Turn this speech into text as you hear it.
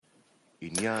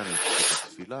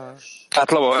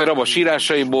Tehát Raba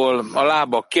sírásaiból a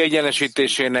lábak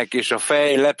kiegyenesítésének és a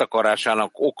fej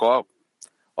letakarásának oka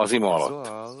az ima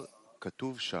alatt.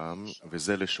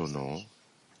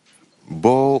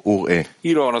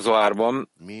 Írva van a Zohárban,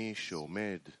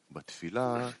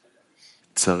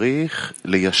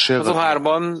 a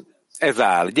Zohárban ez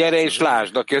áll. Gyere és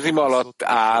lásd, aki az ima alatt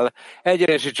áll,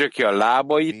 egyenesítse ki a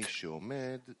lábait,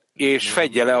 és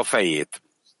fedje le a fejét.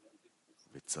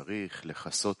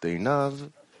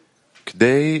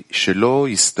 כדי שלא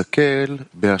יסתכל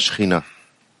בהשכינה.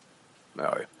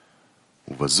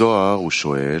 ובזוהר הוא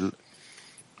שואל,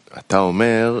 אתה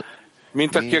אומר,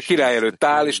 mint aki a király előtt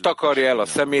áll, és takarja el a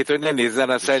szemét, hogy ne nézzen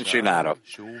a Szent Sinára.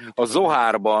 A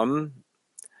Zohárban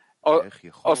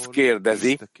azt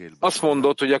kérdezi, azt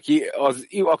mondod, hogy aki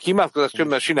imádkozás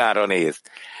közben a Sinára néz.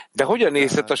 De hogyan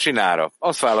nézhet a Sinára?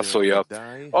 Azt válaszolja,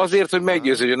 azért, hogy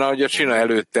meggyőződjön, hogy a Sina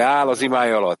előtte áll az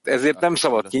imája alatt. Ezért nem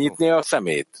szabad kinyitnia a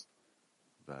szemét.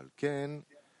 ועל כן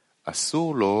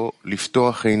אסור לו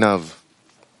לפתוח עיניו.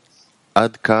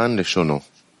 עד כאן לשונו.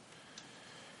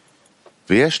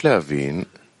 ויש להבין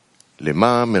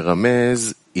למה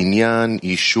מרמז עניין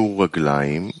יישור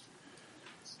רגליים.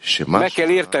 Meg kell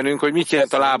értenünk, hogy mit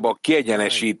jelent a lábak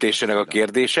kiegyenesítésének a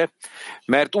kérdése,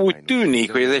 mert úgy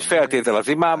tűnik, hogy ez egy feltétel az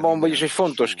imában, vagyis egy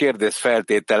fontos kérdés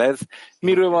feltételez,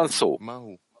 miről van szó.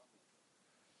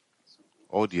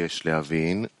 עוד יש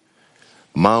להבין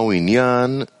מהו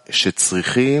עניין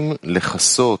שצריכים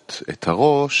לכסות את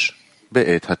הראש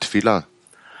בעת התפילה.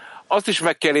 Azt is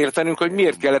meg kell értenünk, hogy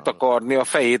miért kellett takarni a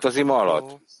fejét az ima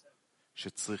alatt.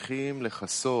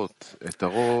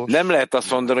 Nem lehet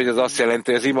azt mondani, hogy ez azt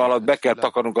jelenti, hogy az ima alatt be kell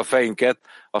takarnunk a fejünket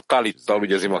a talittal,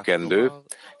 ugye az imakendő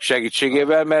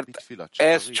segítségével, mert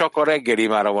ez csak a reggeli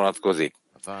imára vonatkozik.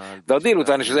 De a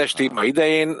délután és az esti ima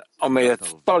idején,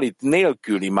 amelyet talit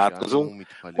nélkül imádkozunk,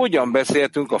 hogyan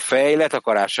beszéltünk a fej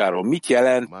letakarásáról? Mit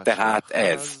jelent tehát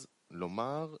ez?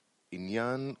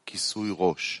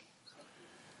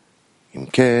 אם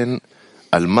כן,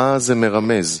 על מה זה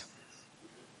מרמז?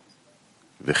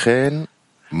 וכן,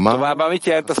 Továbbá mit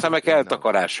jelent a szemek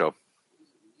eltakarása?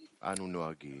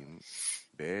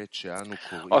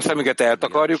 A szemüket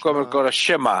eltakarjuk, amikor a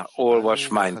Sema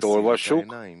olvasmányt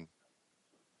olvassuk,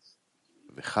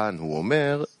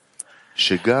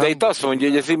 de itt azt mondja,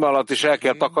 hogy az ima alatt is el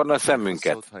kell takarni a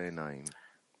szemünket.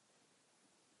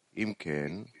 אם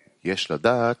כן, יש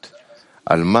לדעת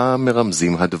על מה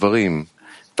מרמזים הדברים.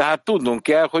 Tehát tudnunk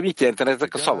kell, hogy mit jelentenek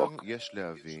ezek a szavak.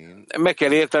 Meg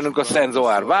kell értenünk a Szent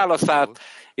Zohár válaszát,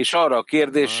 és arra a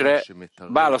kérdésre,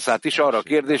 válaszát is arra a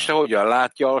kérdésre, hogyan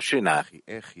látja a Sinát.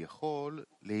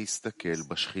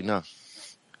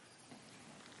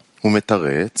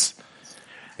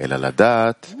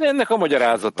 Ennek a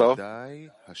magyarázata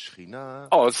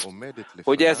az,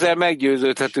 hogy ezzel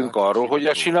meggyőződhetünk arról, hogy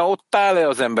a Sina ott áll-e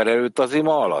az ember előtt az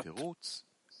ima alatt.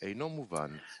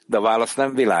 De a válasz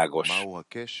nem világos.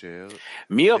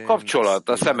 Mi a kapcsolat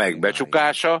a szemek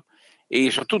becsukása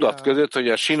és a tudat között, hogy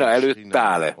a Sina előtt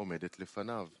áll-e?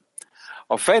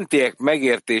 A fentiek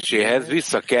megértéséhez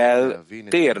vissza kell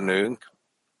térnünk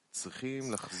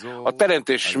a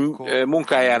teremtés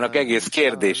munkájának egész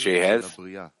kérdéséhez.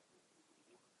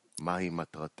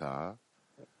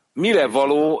 Mire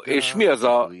való és mi az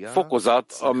a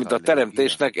fokozat, amit a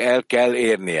teremtésnek el kell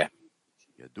érnie?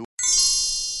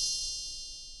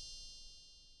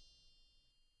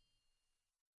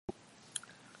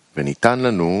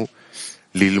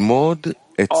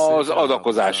 Az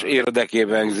adakozás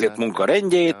érdekében végzett munka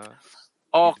rendjét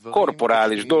a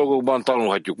korporális dolgokban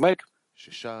tanulhatjuk meg,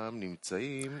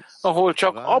 ahol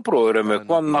csak apró örömök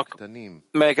vannak,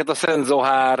 melyeket a Szent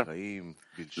Zohár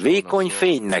vékony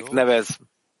fénynek nevez,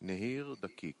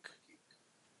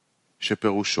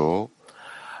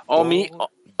 ami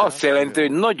azt jelenti,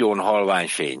 hogy nagyon halvány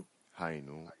fény.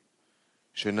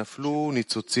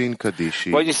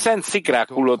 Vagyis szent szikrák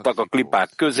hullottak a klipák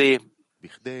közé,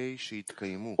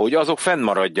 hogy azok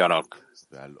fennmaradjanak.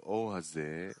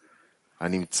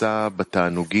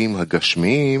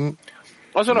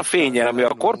 Azon a fényen, ami a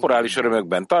korporális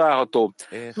örömökben található,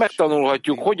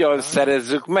 megtanulhatjuk, hogyan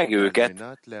szerezzük meg őket,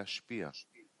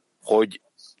 hogy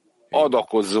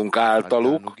adakozzunk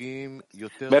általuk,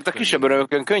 mert a kisebb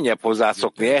örömökön könnyebb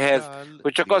hozzászokni ehhez,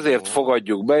 hogy csak azért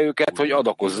fogadjuk be őket, hogy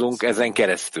adakozzunk ezen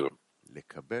keresztül.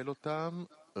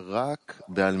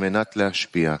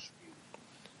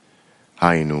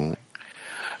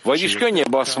 Vagyis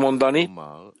könnyebb azt mondani,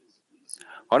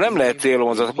 ha nem lehet célom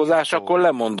az adakozás, akkor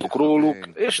lemondok róluk,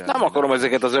 és nem akarom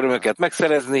ezeket az örömöket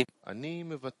megszerezni,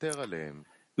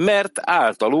 mert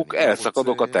általuk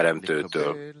elszakadok a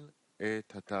teremtőtől.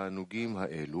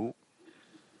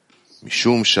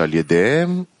 משום שעל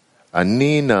ידיהם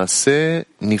אני נעשה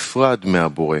נפרד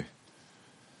מהבורא.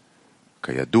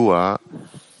 כידוע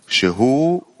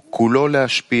שהוא כולו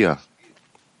להשפיע,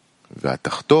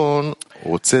 והתחתון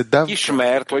רוצה דווקא...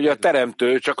 Ismert, hogy a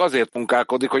teremtő csak azért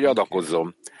munkálkodik, hogy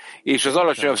adakozzon. És az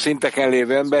alacsonyabb szinteken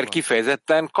lévő ember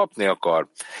kifejezetten kapni akar.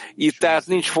 Itt tehát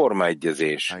nincs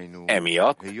formaegyezés.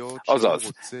 Emiatt,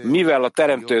 azaz, mivel a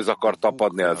teremtőhöz akar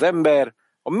tapadni az ember,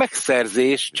 a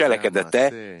megszerzés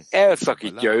cselekedete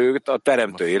elszakítja őt a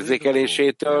teremtő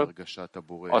érzékelésétől,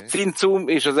 a cincum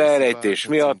és az elrejtés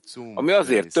miatt, ami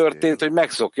azért történt, hogy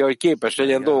megszokja, hogy képes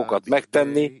legyen dolgokat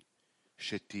megtenni,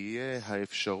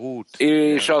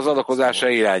 és az adakozásra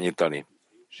irányítani.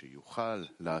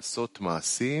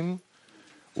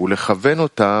 ולכוון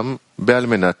אותם בעל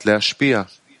מנת להשפיע.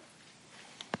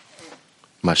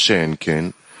 מה שאין כן,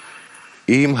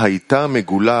 אם הייתה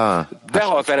מגולה... De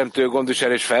ha a teremtő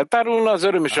gondviselés feltárulna, az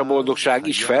öröm és a boldogság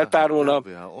is feltárulna,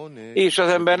 és az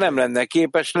ember nem lenne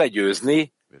képes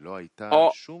legyőzni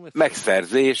a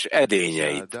megszerzés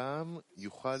edényeit.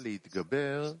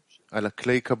 על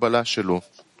הכלי קבלה שלו.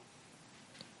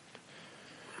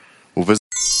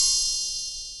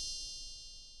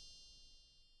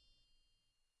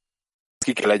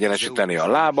 Ki kell egyenesíteni a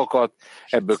lábakat,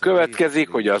 ebből következik,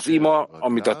 hogy az ima,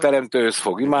 amit a teremtőhöz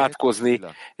fog imádkozni,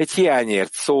 egy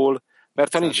hiányért szól,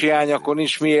 mert ha nincs hiány, akkor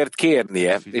nincs miért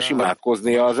kérnie és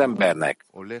imádkoznia az embernek.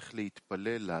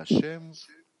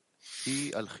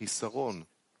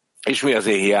 És mi az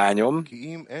én hiányom?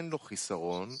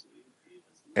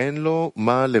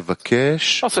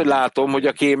 Az, hogy látom, hogy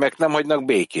a kémek nem hagynak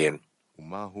békén,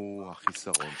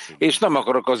 és nem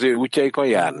akarok az ő útjaikon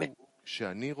járni.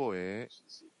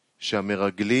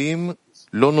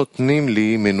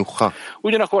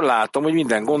 Ugyanakkor látom, hogy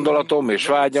minden gondolatom és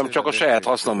vágyam csak a saját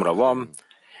hasznomra van,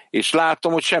 és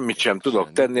látom, hogy semmit sem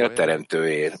tudok tenni a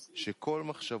teremtőért.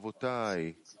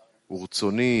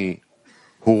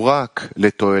 הוא רק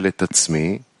לתועלת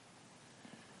עצמי,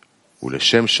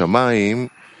 ולשם שמיים,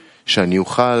 שאני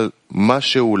אוכל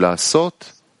משהו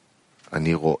לעשות,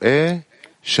 אני רואה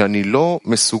שאני לא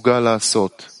מסוגל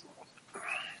לעשות.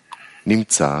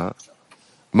 נמצא,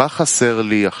 מה חסר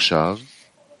לי עכשיו,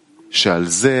 שעל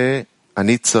זה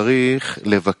אני צריך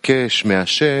לבקש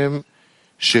מהשם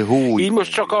שהוא... Így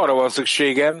most csak arra van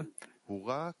szükségem,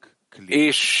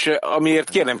 és amiért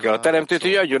kérnem kell a teremtőt,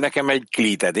 hogy adjon nekem egy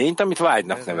klítedényt, amit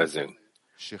vágynak nevezünk.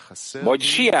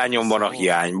 Vagyis hiányom van a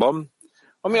hiányban,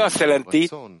 ami azt jelenti,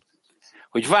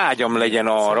 hogy vágyam legyen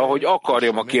arra, hogy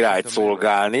akarjam a királyt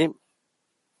szolgálni,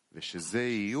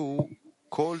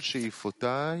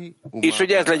 és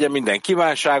hogy ez legyen minden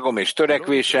kívánságom és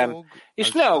törekvésem,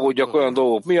 és ne aggódjak olyan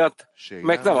dolgok miatt,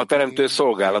 meg nem a teremtő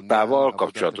szolgálatával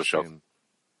kapcsolatosak.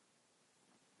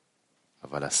 A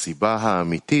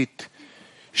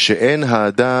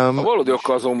valódi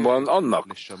oka azonban annak,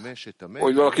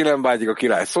 hogy valaki nem vágyik a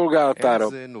király szolgálatára,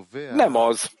 nem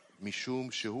az,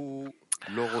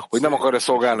 hogy nem akarja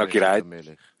szolgálni a királyt.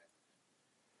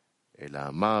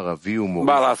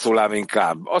 Bálászolám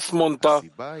inkább. Azt mondta,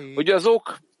 hogy az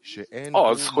ok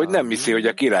az, hogy nem hiszi, hogy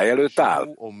a király előtt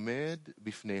áll.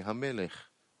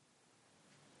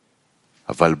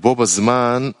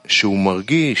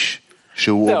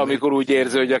 De amikor úgy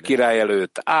érzi, hogy a király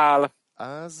előtt áll,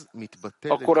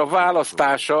 akkor a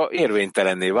választása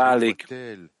érvénytelenné válik,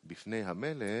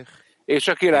 és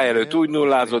a király előtt úgy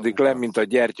nullázódik le, mint a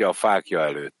gyertya a fákja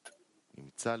előtt.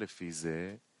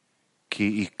 כי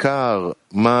עיקר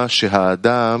מה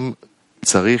שהאדם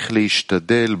צריך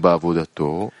להשתדל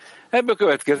בעבודתו, ebből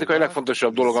következik, hogy a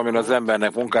legfontosabb dolog, amin az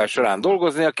embernek munkás során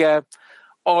dolgoznia kell,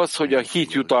 az, hogy a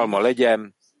hit jutalma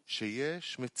legyen,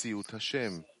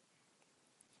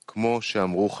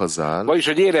 vagyis,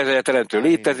 hogy érezze, hogy a teremtő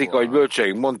létezik, ahogy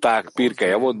bölcseink mondták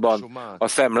Pirkei Avotban, a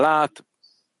szem lát,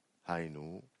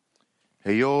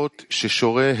 היות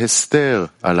ששורה הסתר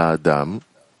על האדם,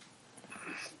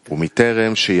 és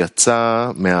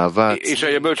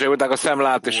ahogy a bölcseink mondták, a szem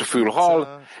lát és a fül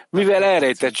hall, mivel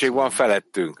elrejtettség van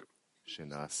felettünk.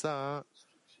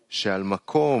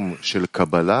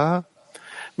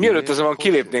 Mielőtt azonban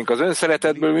kilépnénk az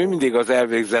önszeretetből, mi mindig az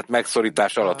elvégzett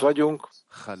megszorítás alatt vagyunk,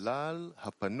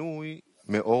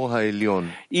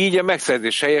 így a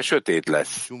megszerzés helye sötét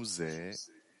lesz.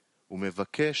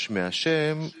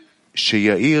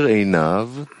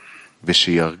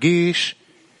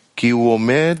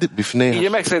 Így a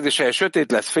megszerzés helye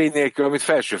sötét lesz fény nélkül, amit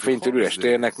felső fénytől üres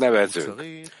térnek nevezünk.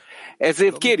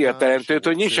 Ezért kéri a teremtőt,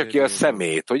 hogy nyissa ki a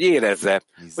szemét, hogy érezze,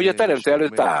 hogy a teremtő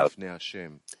előtt áll.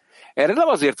 Erre nem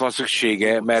azért van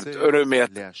szüksége, mert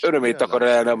örömét akar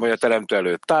elnem, hogy a teremtő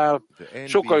előtt áll,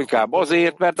 sokkal inkább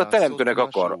azért, mert a teremtőnek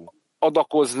akar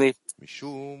adakozni,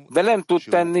 de nem tud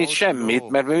tenni semmit,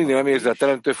 mert még mindig nem érzi a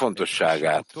teremtő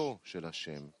fontosságát.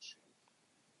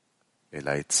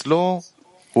 אלא אצלו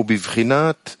הוא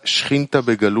בבחינת שכינתה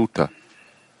בגלותה.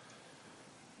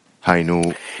 היינו,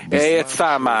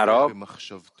 számára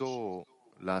במחשבתו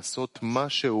לעשות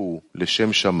משהו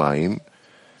לשם שמיים,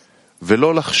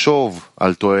 ולא לחשוב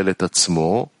על תועלת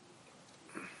עצמו,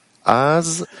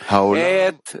 az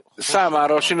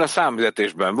számára a sina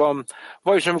számüzetésben van,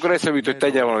 vagyis amikor eszembe jut, hogy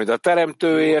tegyen valamit a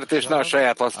teremtőért, és ne a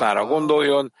saját hasznára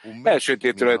gondoljon,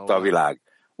 elsötétül a világ.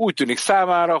 Úgy tűnik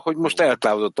számára, hogy most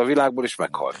eltávolodott a világból, és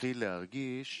meghalt.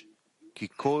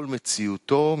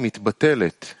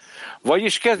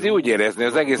 Vagyis kezdi úgy érezni,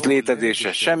 az egész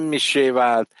létezése semmissé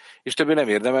vált, és többé nem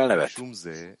érdemel nevet.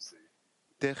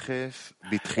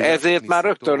 Ezért már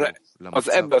rögtön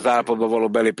ebbe az állapotba való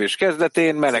belépés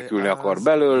kezdetén menekülni akar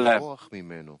belőle,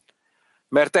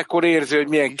 mert ekkor érzi, hogy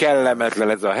milyen kellemetlen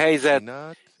ez a helyzet,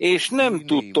 és nem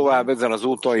tud tovább ezen az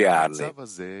úton járni.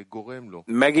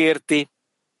 Megérti,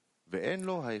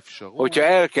 hogyha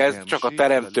elkezd csak a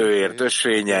teremtőért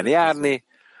ösvényen járni,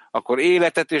 akkor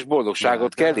életet és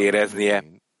boldogságot kell éreznie.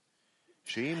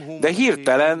 De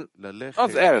hirtelen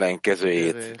az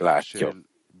ellenkezőjét látja.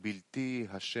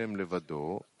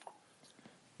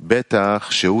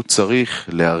 בטח שהוא צריך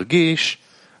להרגיש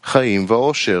חיים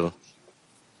ואושר.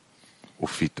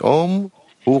 ופתאום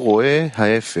הוא רואה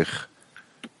ההפך.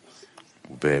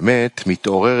 ובאמת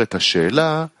מתעוררת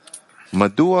השאלה,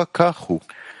 מדוע כך הוא?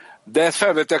 De ez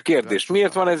felveti a kérdést,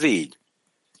 miért van ez így?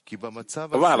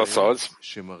 A válasz az,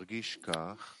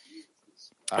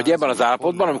 hogy ebben az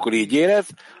állapotban, amikor így érez,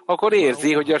 akkor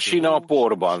érzi, hogy a sina a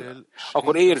porban.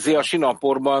 Akkor érzi a sina a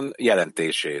porban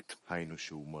jelentését.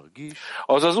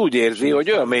 Azaz úgy érzi,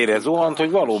 hogy olyan mélyre zuhant,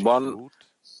 hogy valóban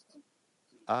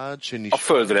a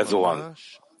földre zuhan.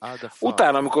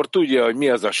 Utána, amikor tudja, hogy mi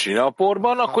az a sina a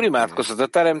porban, akkor imádkozhat a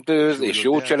teremtőhöz, és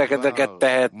jó cselekedeteket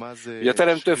tehet, hogy a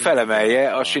teremtő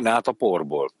felemelje a sinát a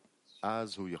porból.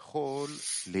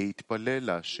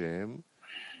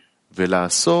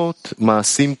 ולעשות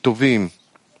מעשים טובים,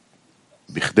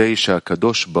 בכדי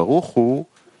שהקדוש ברוך הוא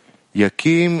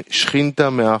יקים שכינתה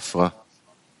מאפרה.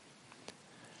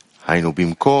 היינו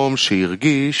במקום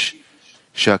שהרגיש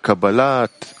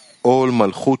שהקבלת עול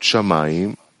מלכות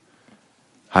שמיים,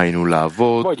 היינו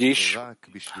לעבוד vagyis,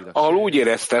 ahol úgy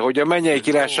érezte, hogy a mennyei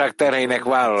királyság terheinek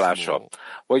vállalása,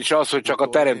 vagyis az, hogy csak a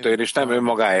teremtőért és nem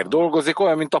önmagáért dolgozik,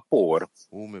 olyan, mint a por.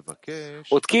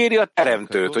 Ott kéri a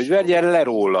teremtőt, hogy vegyen le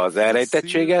róla az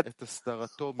elrejtettséget,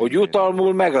 hogy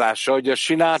jutalmul meglássa, hogy a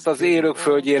sinát az élők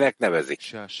földjének nevezik.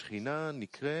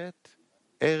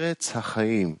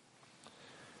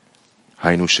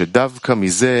 היינו שדווקא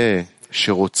מזה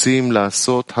שרוצים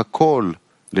לעשות הכל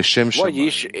לשם שמיים.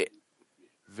 Vagyis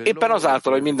éppen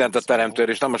azáltal, hogy mindent a teremtőr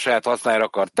és nem a saját hasznájára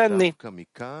akar tenni,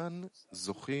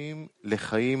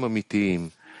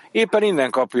 éppen innen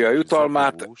kapja a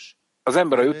jutalmát, az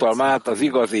ember a jutalmát az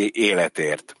igazi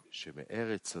életért.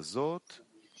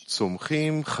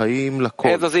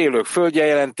 Ez az élők földje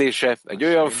jelentése, egy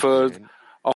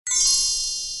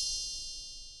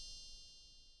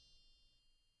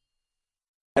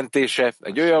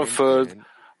olyan föld,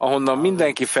 ahonnan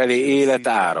mindenki felé élet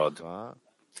árad.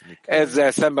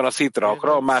 Ezzel szemben a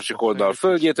szitrakra, a másik oldal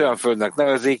földjét olyan földnek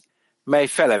nevezik, mely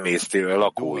felemészti a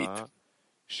lakóit.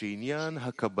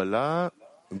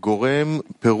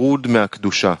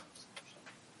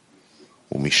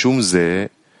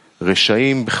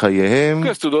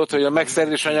 Köztudott, hogy a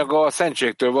megszerzés anyaga a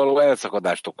szentségtől való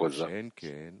elszakadást okozza.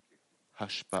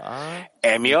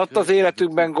 Emiatt az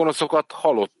életükben gonoszokat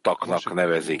halottaknak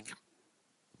nevezik.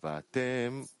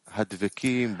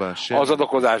 Az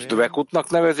adakozást dvekutnak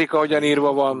nevezik, ahogyan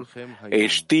írva van,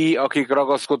 és ti, akik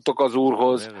ragaszkodtok az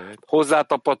Úrhoz,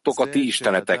 hozzátapadtok a ti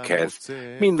istenetekhez.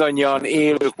 Mindannyian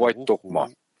élők vagytok ma.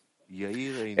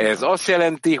 Ez azt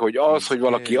jelenti, hogy hogy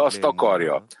valaki azt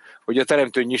akarja, hogy a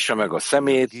teremtő nyissa meg a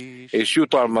szemét, és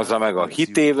jutalmazza meg a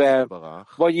hitével,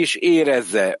 vagyis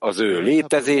érezze az ő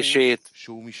létezését.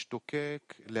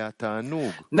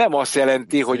 Nem azt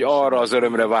jelenti, hogy arra az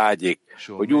örömre vágyik,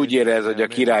 hogy úgy érez, hogy a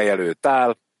király előtt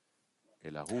áll,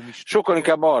 sokkal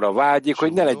inkább arra vágyik,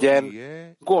 hogy ne legyen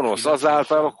gonosz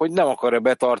azáltal, hogy nem akarja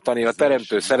betartani a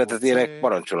teremtő szeretetének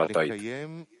parancsolatait.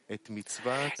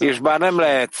 És bár nem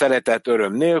lehet szeretet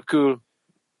öröm nélkül,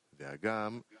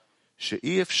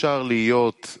 שאי אפשר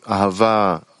להיות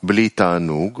אהבה בלי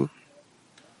תענוג,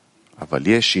 אבל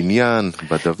יש עניין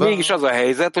בדבר. Mégis az a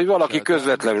helyzet, hogy valaki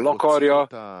közvetlenül akarja,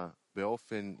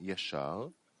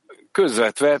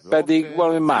 közvetve pedig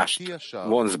valami mást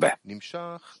vonz be.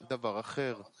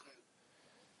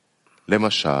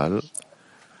 למשל,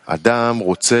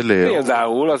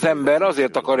 Például az ember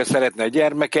azért akarja szeretni a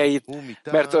gyermekeit,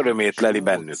 mert örömét leli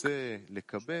bennük.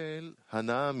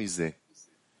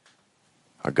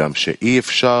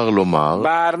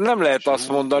 Bár nem lehet azt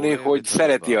mondani, hogy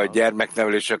szereti a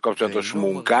gyermekneveléssel kapcsolatos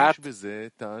munkát,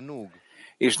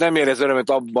 és nem érez örömet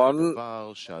abban,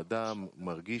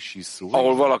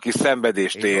 ahol valaki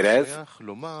szenvedést érez,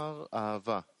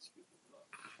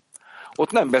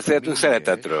 ott nem beszéltünk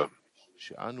szeretetről.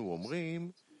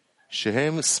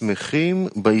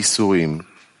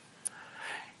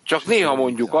 Csak néha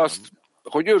mondjuk azt,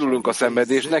 hogy örülünk a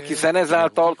szenvedésnek, hiszen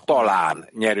ezáltal talán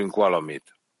nyerünk valamit.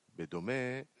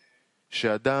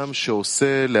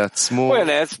 Olyan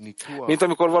ez, mint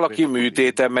amikor valaki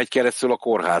műtéten megy keresztül a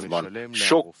kórházban.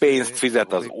 Sok pénzt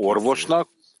fizet az orvosnak,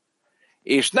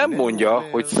 és nem mondja,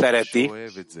 hogy szereti,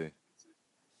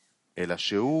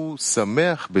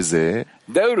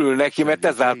 de örül neki, mert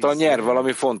ezáltal nyer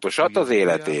valami fontosat, az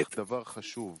életét.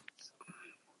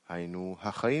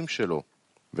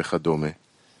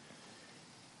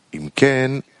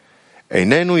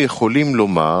 איננו יכולים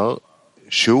לומר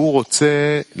שהוא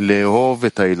רוצה לאהוב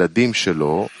את הילדים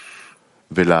שלו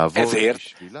ולעבוד. Ezért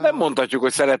nem mondhatjuk,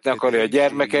 hogy szeretni akarja a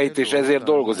gyermekeit, és ezért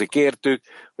dolgozik értük,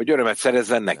 hogy örömet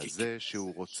szerezzen nekik.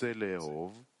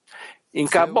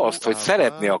 Inkább azt, hogy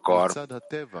szeretni akar,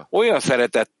 olyan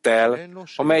szeretettel,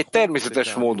 amely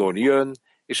természetes módon jön,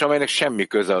 és amelynek semmi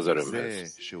köze az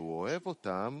örömhöz.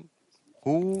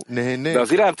 De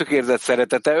az irántuk érzett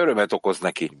szeretete örömet okoz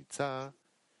neki.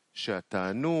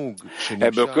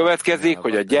 Ebből következik,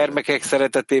 hogy a gyermekek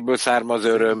szeretetéből származó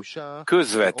öröm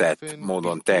közvetett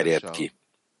módon terjed ki.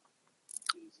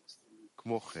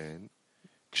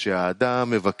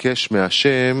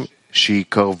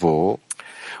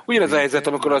 Ugyanez a helyzet,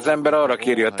 amikor az ember arra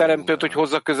kéri a teremtőt, hogy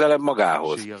hozza közelebb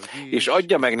magához, és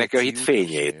adja meg neki a hit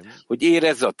fényét, hogy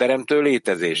érezze a teremtő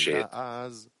létezését.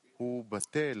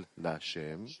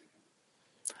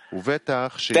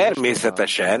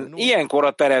 Természetesen ilyenkor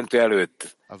a teremtő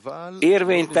előtt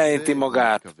érvényteleníti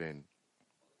magát,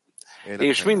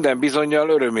 és minden bizonnyal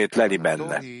örömét leli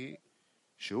benne.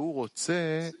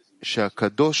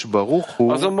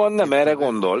 Azonban nem erre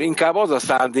gondol, inkább az a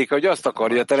szándéka, hogy azt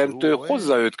akarja a teremtő,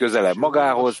 hozza őt közelebb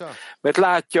magához, mert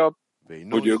látja,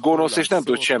 hogy ő gonosz, és nem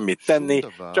tud semmit tenni,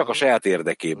 csak a saját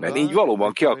érdekében. Így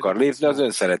valóban ki akar lépni az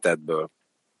önszeretetből.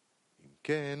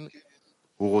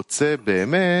 הוא רוצה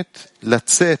באמת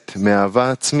לצאת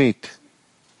מאהבה עצמית.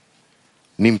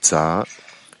 נמצא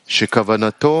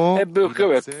שכוונתו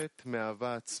לצאת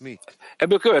מאהבה עצמית.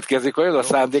 Ebből következik, hogy az a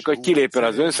szándék, hogy kilépjen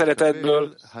az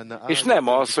önszeretetből, és nem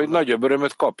az, hogy nagyobb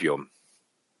örömöt kapjon.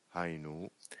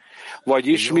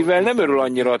 Vagyis, mivel nem örül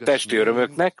annyira a testi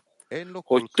örömöknek,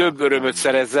 hogy több örömöt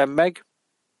szerezzen meg,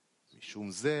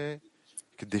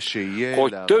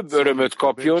 hogy több örömöt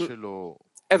kapjon,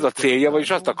 ez a célja, vagyis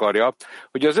azt akarja,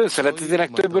 hogy az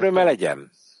önszeretetének több öröme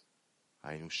legyen.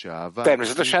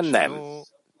 Természetesen nem.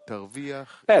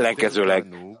 Ellenkezőleg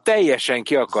teljesen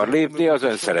ki akar lépni az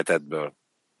önszeretetből.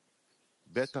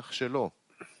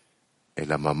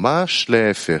 אלא ממש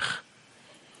להפך,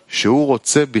 שהוא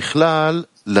רוצה בכלל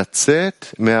לצאת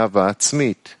מאהבה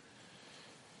עצמית.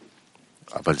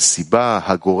 אבל סיבה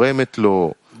הגורמת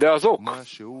לו מה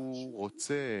שהוא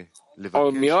רוצה לבקש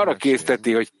ami arra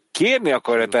készteti, hogy kérni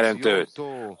akarja a teremtőt,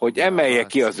 hogy emelje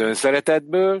ki az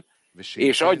önszeretetből,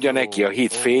 és adja neki a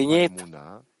hit fényét,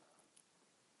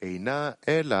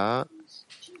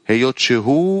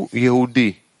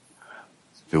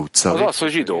 az az,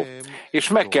 hogy zsidó, és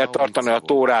meg kell tartani a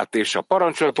Tórát és a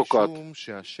parancsolatokat,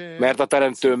 mert a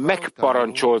teremtő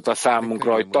megparancsolta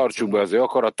számunkra, hogy tartsuk be az ő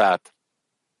akaratát,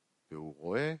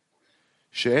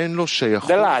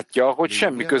 de látja, hogy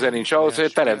semmi köze nincs ahhoz, hogy a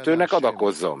teremtőnek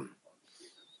adakozzon.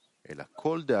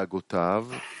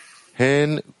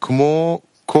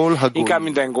 Inkább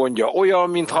minden gondja olyan,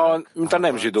 mint a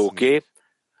nem zsidóké,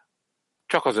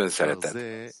 csak az önszeretet.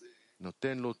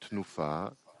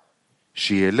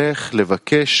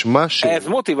 Ez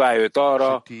motiválja őt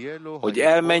arra, hogy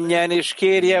elmenjen és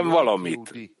kérjen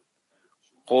valamit,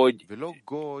 hogy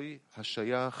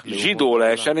zsidó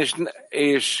lehessen,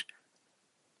 és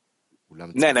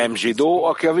ne nem zsidó,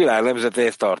 aki a világ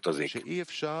nemzetéhez tartozik.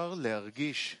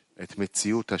 את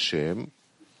מציאות השם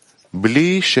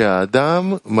בלי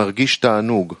שהאדם מרגיש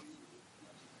תענוג.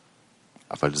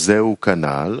 אבל זהו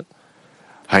כנ"ל,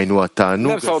 היינו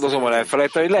התענוג... Nem szabad azonban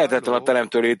elfelejteni, hogy lehetetlen a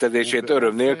teremtő létezését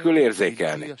öröm nélkül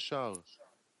érzékelni.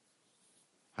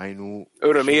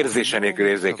 öröm érzése nélkül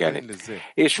érzékelni.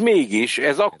 És mégis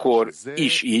ez akkor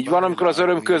is így van, amikor az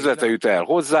öröm közvetlenül jut el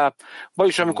hozzá,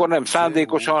 vagyis amikor nem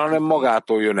szándékosan, hanem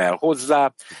magától jön el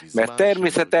hozzá, mert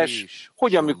természetes,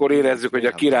 hogy amikor érezzük, hogy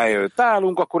a király előtt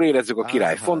állunk, akkor érezzük a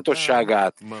király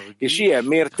fontosságát, és ilyen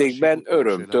mértékben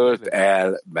öröm tölt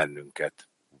el bennünket.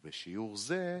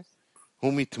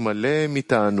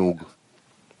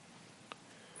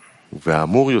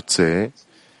 והאמור יוצא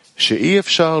שאי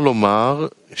אפשר לומר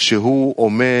שהוא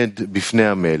עומד בפני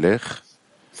המלך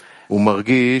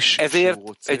ומרגיש ezért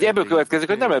ebből következik,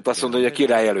 hogy nem lehet azt mondani, hogy a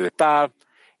király előtt áll,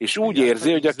 és úgy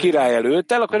érzi, hogy a király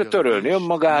előtt el akarja törölni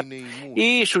önmagát,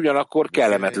 és ugyanakkor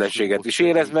kellemetlenséget is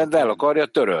érez, mert el akarja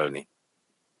törölni.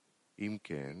 אם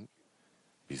כן,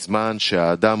 בזמן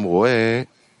שהאדם רואה,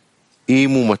 אם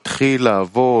הוא מתחיל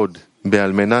לעבוד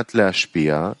על מנת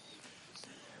להשפיע,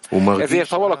 ezért,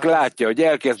 ha valaki látja, hogy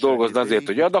elkezd dolgozni azért,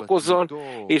 hogy adakozzon,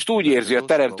 és úgy érzi, a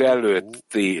teremtő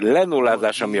előtti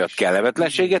lenullázása miatt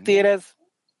kellemetlenséget érez,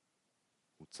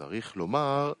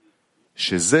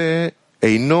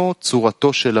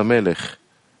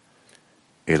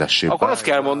 akkor azt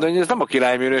kell mondani, hogy ez nem a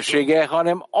király minősége,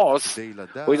 hanem az,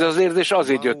 hogy az érzés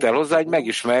azért jött el hozzá, hogy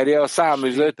megismerje a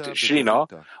száműzött sina,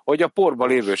 vagy a porban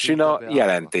lévő sina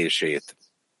jelentését.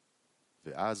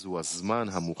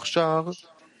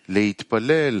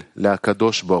 להתפלל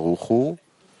לקדוש ברוך הוא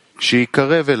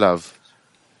שיקרב אליו.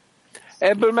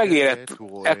 Ebből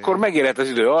ekkor megérett az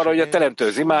idő arra, hogy a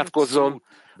teremtőhöz imádkozzon,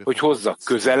 hogy hozza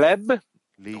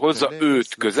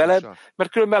őt közelebb,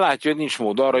 mert különben látja, hogy nincs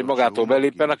mód arra, hogy magától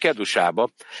belépjen a kedusába,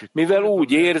 mivel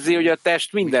úgy érzi, hogy a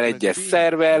test minden egyes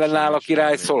szerve ellenáll a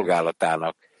király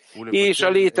szolgálatának, és a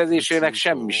létezésének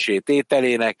semmissé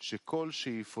tételének,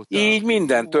 így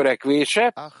minden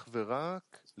törekvése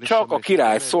csak a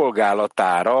király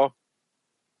szolgálatára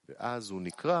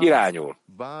irányul.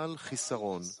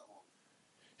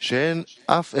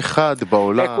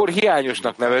 Ekkor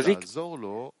hiányosnak nevezik,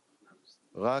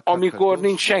 amikor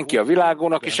nincs senki a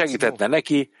világon, aki segíthetne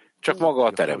neki, csak maga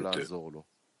a teremtő.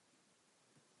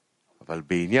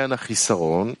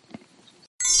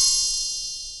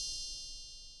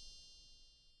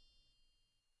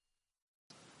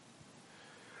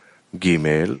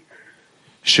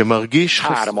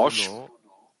 Hármas.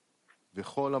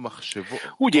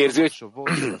 Úgy érzi,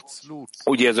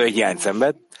 hogy hiányt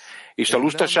szenved, és a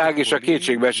lustaság és a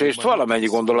kétségbeesést valamennyi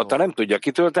gondolata nem tudja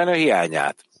kitölteni a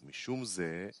hiányát.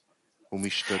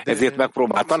 Ezért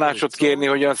megpróbál tanácsot kérni,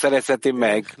 hogyan szerezheti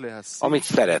meg, amit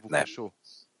szeretne.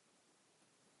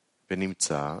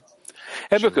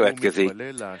 Ebből következik,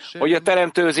 hogy a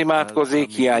teremtőhöz imádkozik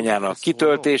hiányának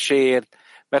kitöltéséért,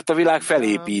 mert a világ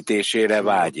felépítésére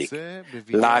vágyik.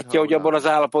 Látja, hogy abban az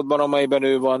állapotban, amelyben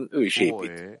ő van, ő is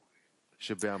épít.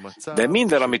 De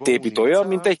minden, amit épít, olyan,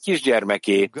 mint egy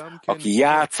kisgyermeké, aki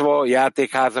játszva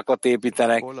játékházakat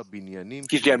építenek,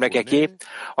 kisgyermekeké,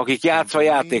 akik játszva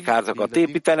játékházakat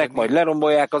építenek, majd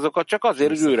lerombolják azokat csak azért,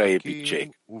 hogy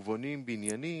újraépítsék.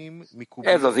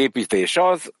 Ez az építés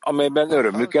az, amelyben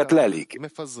örömüket lelik.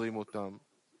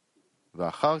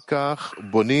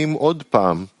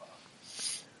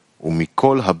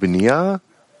 ומכל הבנייה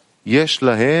יש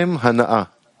להם הנאה.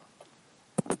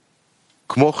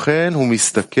 כמו כן הוא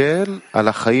מסתכל על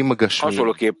החיים הגשמיים.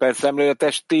 Hasonlóképpen szemléli a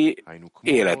testi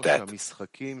életet.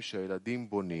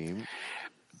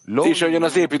 És ahogyan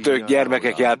az építők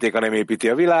gyermekek játéka nem építi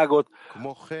a világot,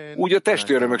 úgy a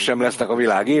testi örömök sem lesznek a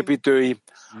világ építői,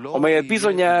 amelyet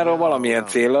bizonyára valamilyen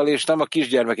céllal és nem a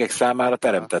kisgyermekek számára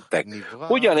teremtettek.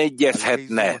 Hogyan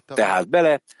egyezhetne tehát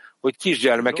bele, hogy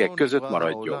kisgyermekek között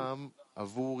maradjon?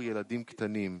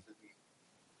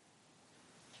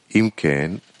 אם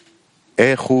כן,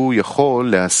 איך הוא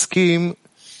יכול להסכים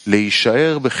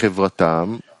להישאר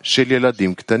בחברתם של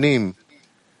ילדים קטנים?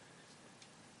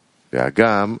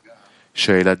 והגם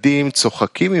שהילדים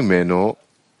צוחקים ממנו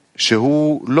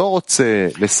שהוא לא רוצה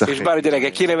לשחק. És bár a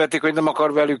gyerekek kinevetik, hogy nem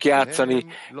akar velük játszani,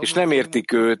 és nem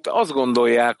értik őt, azt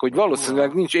gondolják, hogy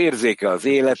valószínűleg nincs érzéke az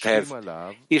élethez,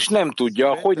 és nem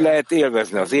tudja, hogy lehet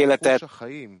élvezni az életet,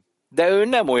 de ő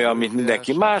nem olyan, mint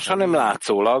mindenki más, hanem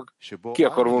látszólag ki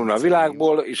akar vonulni a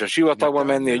világból, és a sivatagba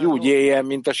menni, hogy úgy éljen,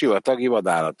 mint a sivatagi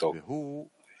vadállatok.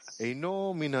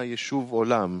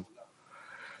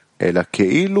 אלא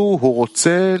כאילו הוא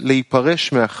רוצה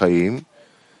להיפרש מהחיים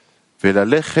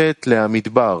וללכת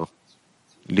למדבר,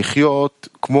 לחיות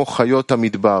כמו חיות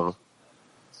המדבר.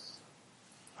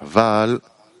 אבל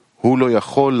הוא לא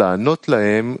יכול לענות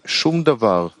להם שום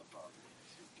דבר,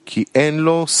 כי אין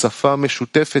לו שפה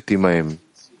משותפת עמהם.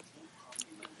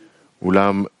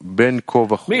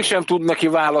 Mégsem tud neki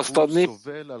választ adni,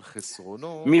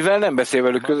 mivel nem beszél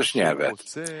velük közös nyelvet.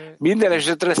 Minden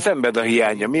esetre szenved a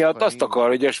hiánya miatt, azt akar,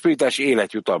 hogy a spiritás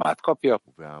életjutalmát kapja.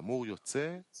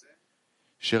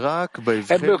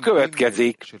 Ebből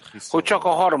következik, hogy csak a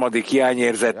harmadik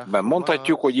hiányérzetben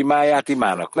mondhatjuk, hogy imáját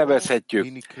imának nevezhetjük,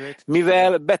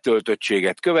 mivel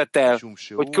betöltöttséget követel,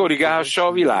 hogy korrigálhassa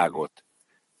a világot,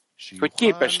 hogy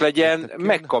képes legyen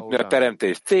megkapni a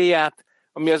teremtés célját,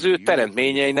 ami az ő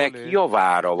teremtményeinek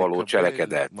javára való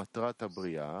cselekedet.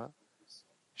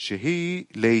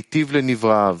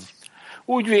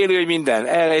 Úgy véli, hogy minden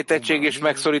elrejtettség és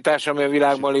megszorítás, ami a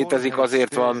világban létezik,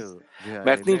 azért van,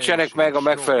 mert nincsenek meg a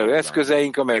megfelelő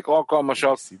eszközeink, amelyek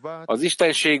alkalmasak az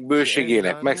Istenség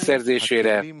bőségének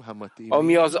megszerzésére,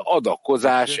 ami az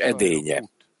adakozás edénye.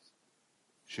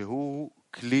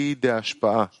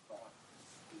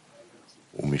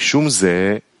 ומשום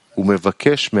זה הוא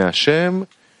מבקש מהשם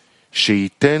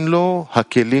שייתן לו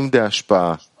הכלים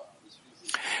להשפעה.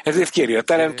 Ezért kéri a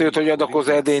teremtőt, hogy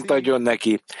adakozó edényt adjon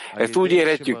neki. Ezt úgy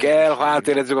érhetjük el, ha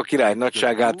átérezzük a király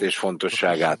nagyságát és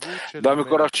fontosságát. De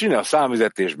amikor a csina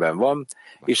számüzetésben van,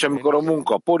 és amikor a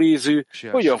munka porízű,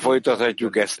 hogyan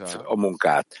folytathatjuk ezt a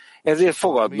munkát?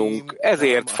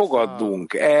 Ezért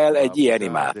fogadnunk el egy ilyen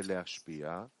imát.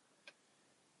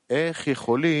 איך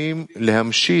יכולים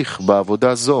להמשיך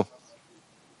בעבודה זו?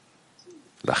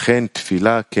 לכן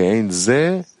תפילה כאין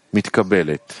זה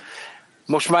מתקבלת.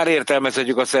 Most már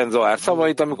értelmezhetjük a Szent Zohár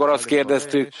szavait, amikor azt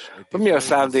kérdeztük, hogy mi a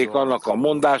szándék annak a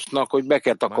mondásnak, hogy be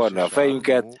kell takarni a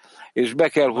fejünket, és be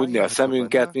kell húgyni a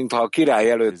szemünket, mintha a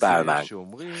király előtt állnánk.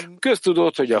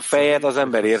 Köztudott, hogy a fejet az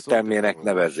ember értelmének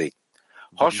nevezik.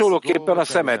 Hasonlóképpen a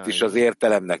szemet is az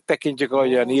értelemnek tekintjük,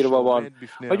 ahogyan írva van,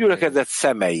 a gyülekezet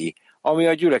szemei, ami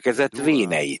a gyülekezet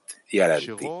véneit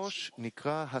jelenti.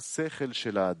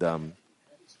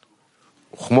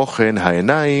 וכמו כן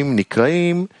העיניים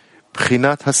נקראים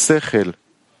בחינת השכל,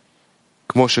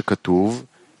 כמו שכתוב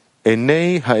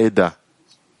עיני העדה,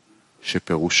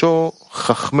 שפירושו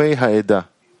חכמי העדה.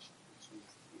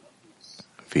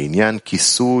 ועניין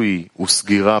כיסוי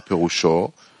וסגירה פירושו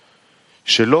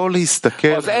שלא להסתכל.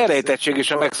 Az elrejtettség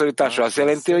és a megszorítása azt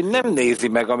jelenti, hogy nem nézi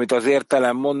meg, amit az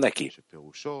értelem mond neki.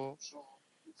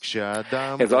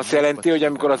 Ez azt jelenti, hogy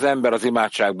amikor az ember az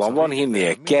imádságban van,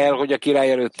 hinnie kell, hogy a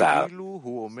király előtt áll.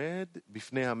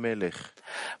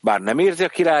 Bár nem érzi a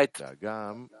királyt,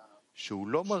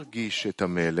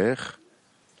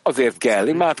 azért kell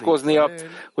imádkoznia,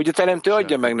 hogy a teremtő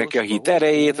adja meg neki a hit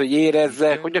erejét, hogy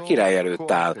érezze, hogy a király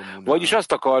előtt áll. Vagyis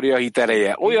azt akarja, a hit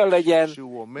ereje olyan legyen,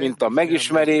 mint a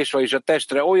megismerés, vagyis a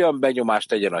testre olyan benyomást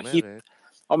tegyen a hit,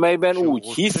 amelyben úgy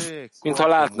hisz, mintha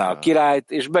látná a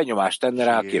királyt, és benyomást tenne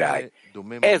rá a király.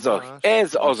 Ez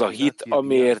az a hit,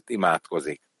 amiért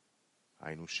imádkozik.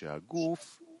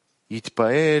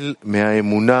 יתפעל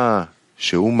מהאמונה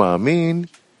שהוא מאמין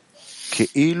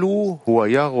כאילו הוא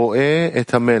היה רואה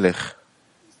את המלך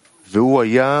והוא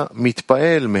היה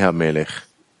מתפעל מהמלך.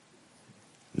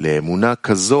 לאמונה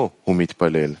כזו הוא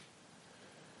מתפלל.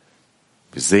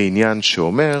 וזה עניין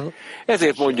שאומר,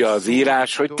 ezért mondja az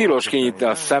írás, hogy tilos kinyitni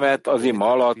a szemet az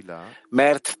ima alatt,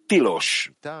 mert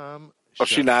tilos a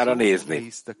sinára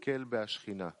nézni.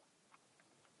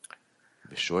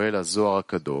 ושואל הזוהר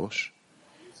הקדוש,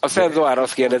 a Szent Zohár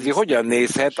azt kérdezi, hogyan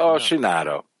nézhet a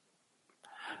sinára.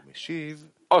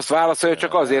 Azt válaszolja,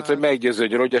 csak azért, hogy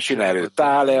meggyőződjön, hogy a sina előtt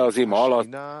áll-e az ima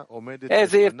alatt,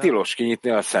 ezért tilos kinyitni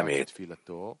a szemét.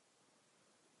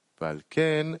 ועל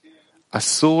כן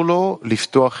אסור לו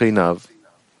לפתוח עיניו.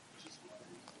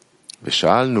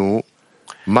 ושאלנו,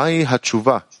 מהי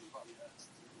התשובה?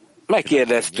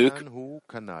 Megkérdeztük,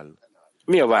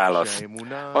 mi a válasz?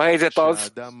 A helyzet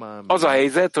az a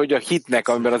helyzet, hogy a hitnek,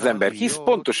 amiben az ember hisz,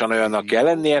 pontosan olyannak kell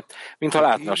lennie, mintha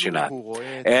látna a sinát.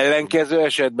 Ellenkező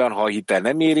esetben, ha a hite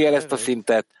nem éri el ezt a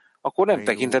szintet, akkor nem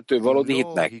tekinthető valódi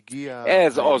hitnek.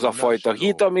 Ez az a fajta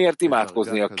hit, amiért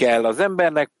imádkoznia kell az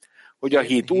embernek, hogy a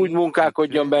hit úgy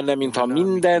munkálkodjon benne, mintha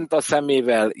mindent a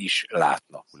szemével is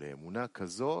látna.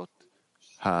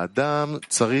 האדם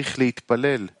צריך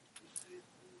להתפלל.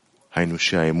 היינו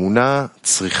שהאמונה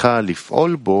צריכה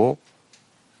לפעול בו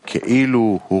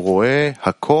כאילו הוא רואה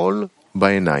הכל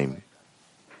בעיניים.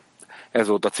 Ez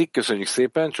volt a cikk, köszönjük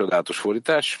szépen, csodálatos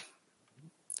fordítás.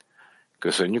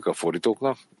 Köszönjük a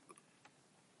fordítóknak.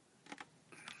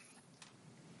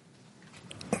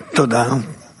 Toda,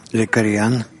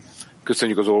 lekarian.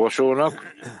 Köszönjük az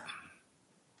olvasónak.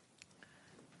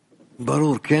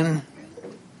 Barurken.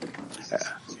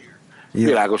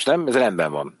 Világos, nem? Ez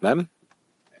rendben van, nem?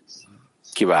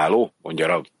 Kiváló, mondja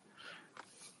Rav.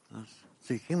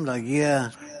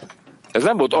 Ez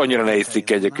nem volt annyira nehéz cikk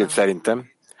egyébként szerintem.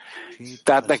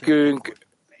 Tehát nekünk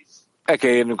el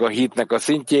kell érnünk a hitnek a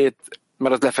szintjét,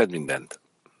 mert az lefed mindent.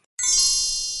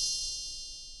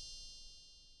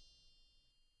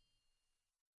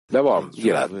 De van,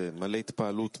 Gilad.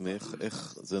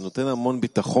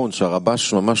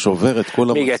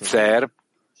 Még egyszer.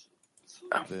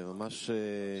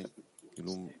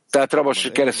 Tehát Rabas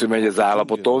keresztül megy az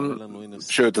állapoton,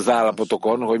 sőt az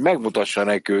állapotokon, hogy megmutassa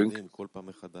nekünk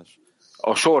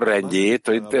a sorrendjét,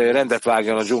 hogy rendet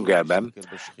vágjon a dzsungelben.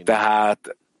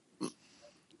 Tehát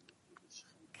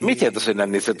mit jelent az, hogy nem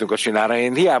nézhetünk a sinára?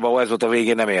 Én hiába ez volt a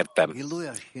végén, nem értem.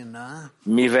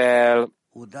 Mivel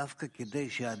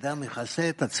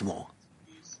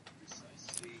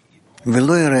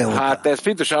hát ez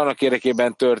pontosan annak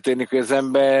érdekében történik, hogy az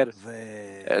ember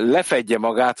lefedje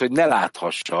magát, hogy ne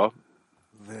láthassa.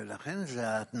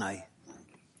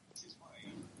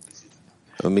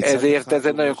 Ezért ez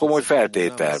egy nagyon komoly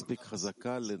feltétel.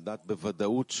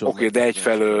 Oké, de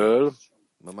egyfelől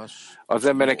az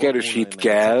embernek erős hit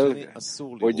kell,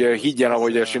 hogy higgyen,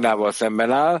 ahogy a sinával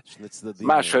szemben áll,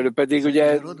 másfelől pedig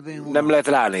ugye nem lehet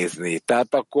ránézni.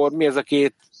 Tehát akkor mi ez a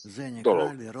két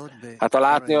dolog? Hát a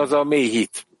látni az a mély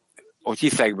hit, hogy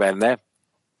hiszek benne.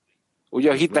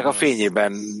 Ugye a hitnek a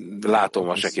fényében látom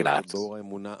a sekinát.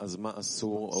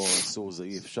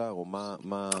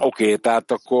 Oké,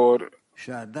 tehát akkor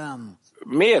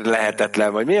miért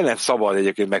lehetetlen, vagy miért nem szabad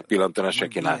egyébként megpillantani a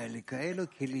sekinát?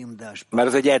 Mert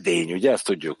ez egy edény, ugye, ezt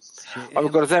tudjuk.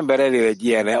 Amikor az ember elér egy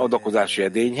ilyen adakozási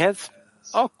edényhez,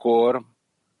 akkor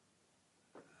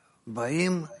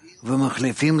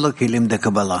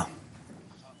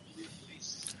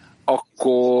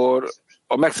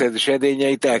a megszerzés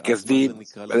edényeit elkezdi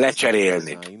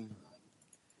lecserélni.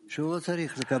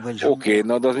 Oké,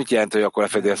 na de az mit jelent, hogy akkor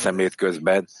lefedi a szemét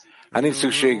közben? Hát nincs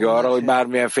szüksége arra, hogy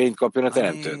bármilyen fényt kapjon a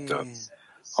teremtőtől.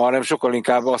 Hanem sokkal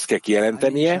inkább azt kell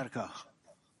kijelentenie,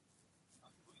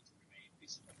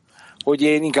 hogy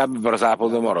én inkább ebben az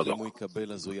állapotban maradok.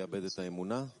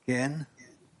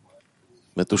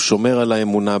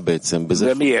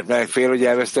 De miért? Mert fél, hogy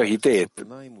elveszti a hitét?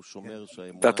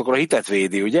 Tehát akkor a hitet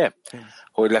védi, ugye?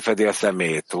 Hogy lefedi a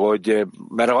szemét.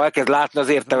 Mert ha elkezd látni, az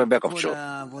értelme bekapcsol.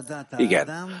 Igen.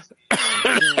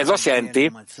 Ez azt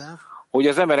jelenti, hogy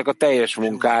az embernek a teljes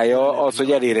munkája az,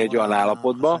 hogy elér egy olyan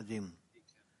állapotba,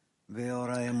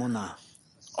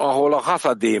 ahol a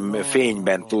hasadim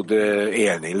fényben tud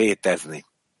élni, létezni.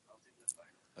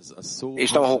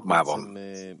 És nem a hokmában.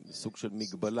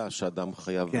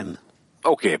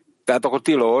 Oké, tehát akkor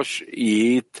tilos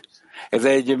itt, ez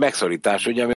egy megszorítás,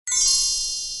 ugye, ami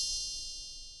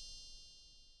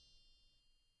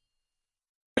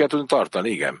kell tudni tartani,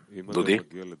 igen, Dudi.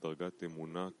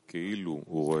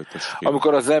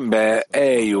 Amikor az ember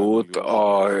eljut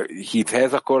a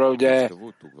hithez, akkor ugye,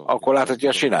 akkor láthatja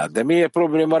a sinát. De miért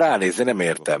probléma ránézni? Nem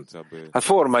értem. Hát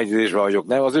formaegyezésben vagyok,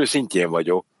 nem? Az ő szintjén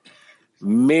vagyok.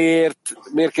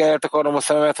 Miért kell eltakarnom a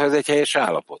szememet, ha ez egy helyes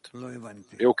állapot?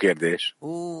 Jó kérdés.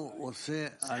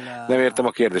 Nem értem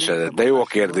a kérdésedet, de jó a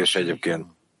kérdés egyébként.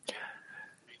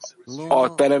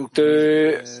 A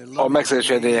teremtő a megszerzés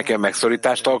edényeken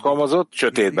megszorítást alkalmazott,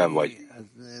 sötétben vagy.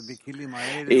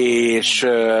 És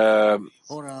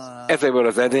ezekből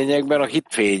az edényekben a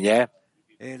hitfénye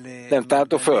nem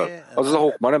tárható föl. Az a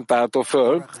hokma nem tárható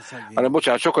föl, hanem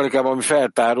bocsánat, sokkal inkább, ami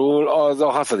feltárul, az a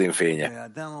hasadim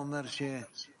fénye.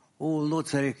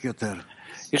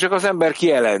 És csak az ember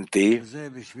kijelenti,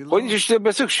 hogy nincs is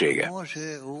többen szüksége.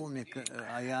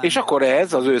 És akkor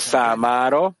ez az ő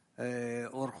számára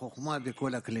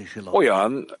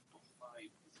olyan,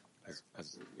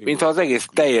 mintha az egész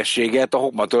teljességet a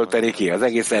hokma tölteni ki, az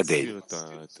egész edény.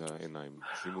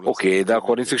 Oké, de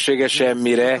akkor nincs szüksége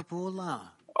semmire,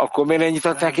 akkor miért nem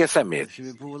nyitották ki a szemét?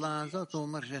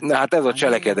 Na hát ez a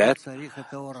cselekedet,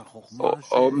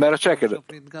 mert a cselekedet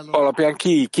alapján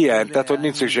kijelentett, hogy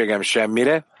nincs szükségem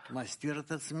semmire,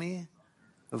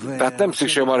 tehát nem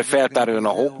szükségem arra, hogy feltáruljon a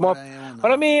hokma,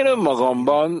 hanem én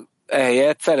önmagamban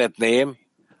ehelyett szeretném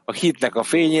a hitnek a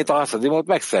fényét, a haszadimot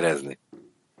megszerezni.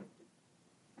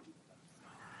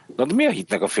 Na de mi a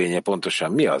hitnek a fénye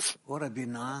pontosan? Mi az?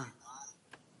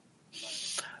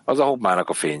 Az a hokmának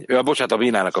a fény. Bocsánat, a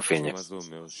bínának a fénye.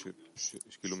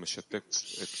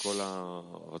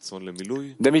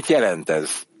 De mit jelent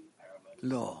ez?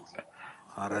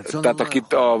 Tehát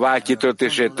a vágy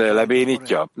kitöltését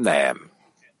lebénítja? Nem.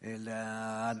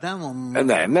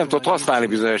 Nem tud használni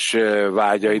bizonyos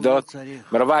vágyaidat,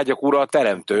 mert a vágyak ura a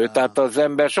teremtő, tehát az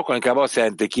ember sokkal inkább azt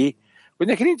jelenti ki, hogy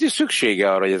neki nincs is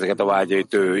szüksége arra, hogy ezeket a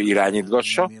vágyait ő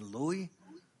irányítgassa.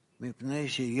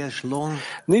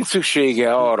 Nincs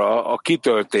szüksége arra a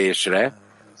kitöltésre,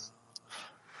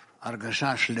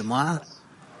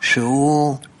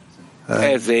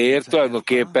 Ezért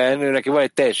tulajdonképpen neki van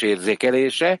egy teljes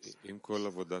érzékelése,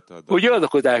 hogy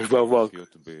adakodásban van,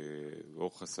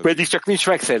 pedig csak nincs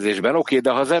megszerzésben. Oké,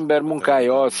 de ha az ember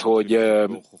munkája az, hogy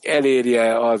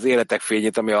elérje az életek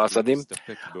fényét, ami a haszadim,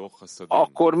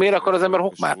 akkor miért akar az ember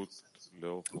hokmát?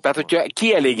 Tehát, hogyha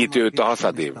kielégítő őt a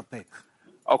haszadim,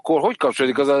 akkor hogy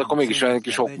kapcsolódik az, akkor mégis olyan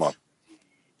kis hokma?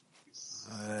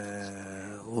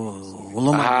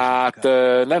 Hát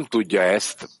nem tudja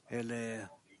ezt.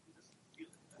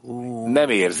 Nem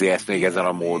érzi ezt még ezen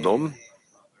a módon.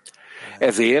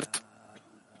 Ezért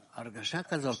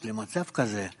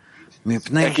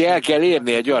neki el kell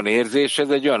érni egy olyan érzéshez,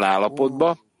 egy olyan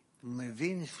állapotba,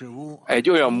 egy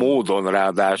olyan módon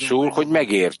ráadásul, hogy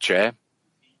megértse,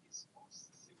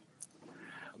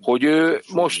 hogy ő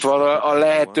most van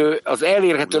az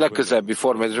elérhető legközelebbi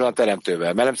formájában a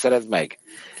teremtővel, mert nem szerez meg.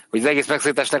 Hogy az egész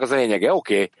megszólításnak az a lényege.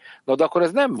 Oké. No, de akkor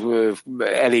ez nem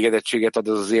elégedettséget ad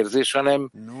az érzés,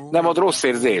 hanem nem ad rossz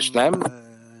érzést, nem?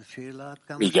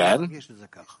 Igen.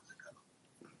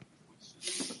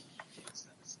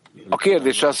 A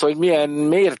kérdés az, hogy milyen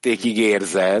mértékig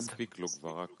érzed.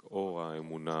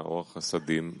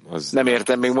 Nem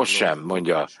értem még most sem,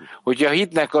 mondja. Hogyha a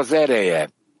hitnek az ereje,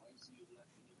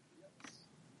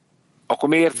 akkor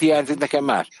miért hiányzik nekem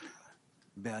más?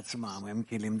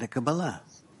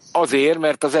 Azért,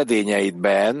 mert az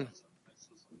edényeidben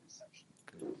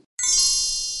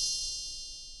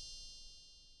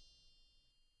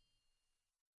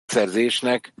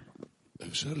szerzésnek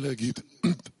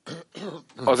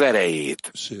az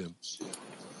erejét.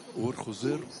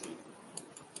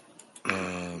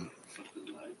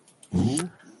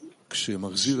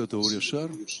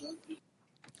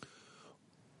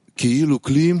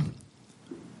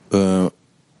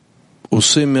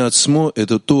 עושה מעצמו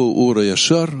את אותו אור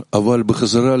הישר, אבל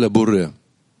בחזרה לבורא.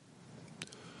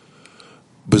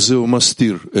 בזה הוא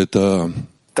מסתיר את ה...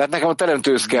 Tehát nekem a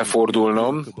teremtőhöz kell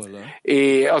fordulnom,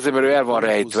 és azért, mert ő el van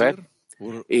rejtve,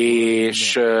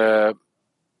 és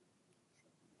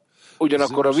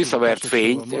ugyanakkor a visszavert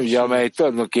fény, ugye, amely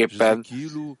tulajdonképpen,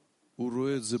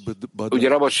 ugye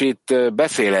Rabas itt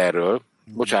beszél erről,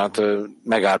 bocsánat,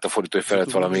 megállt a fordítói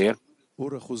felett valamiért,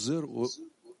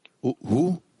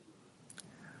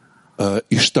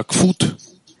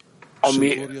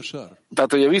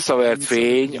 tehát, hogy a visszavert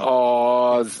fény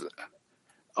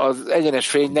az egyenes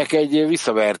fénynek egy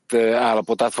visszavert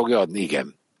állapotát fogja adni,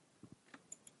 igen.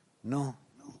 No.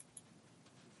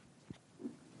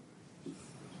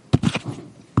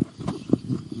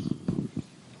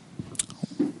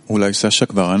 אולי סשה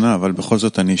כבר ענה, אבל בכל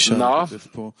זאת אני אשאל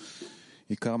פה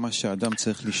עיקר מה שהאדם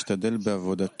צריך להשתדל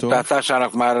בעבודתו. Tehát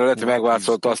Sásának már lehet, hogy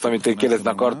megválaszolta azt, amit én kérdezni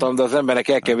akartam, de az embernek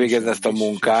el kell végezni ezt a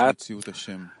munkát,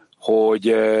 hogy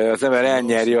az ember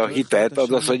elnyerje a hitet,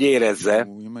 az, hogy érezze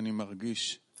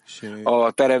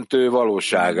a teremtő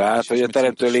valóságát, hogy a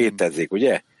teremtő létezik,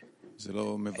 ugye?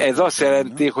 Ez azt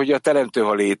jelenti, hogy a teremtő,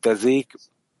 ha létezik,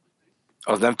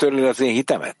 az nem törli az én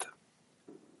hitemet?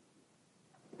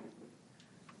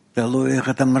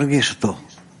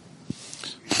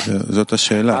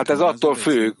 Hát ez attól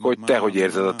függ, hogy te hogy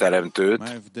érzed a teremtőt.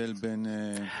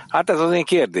 Hát ez az én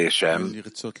kérdésem.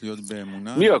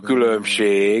 Mi a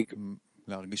különbség,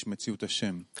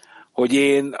 hogy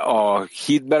én a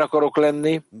hitben akarok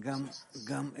lenni,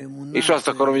 és azt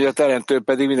akarom, hogy a teremtő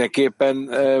pedig mindenképpen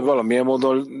valamilyen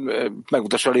módon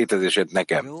megmutassa a létezését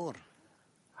nekem.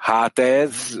 Hát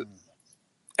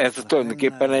ez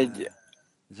tulajdonképpen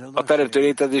a teremtő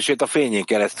létezését a fényén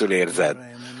keresztül érzed.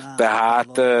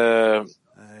 Tehát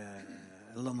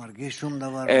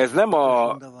ez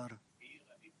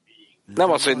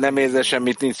nem az, hogy nem érzel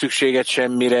semmit, nincs szükséged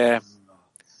semmire.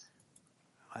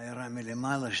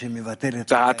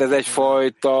 Tehát ez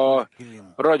egyfajta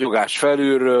ragyogás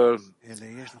felülről,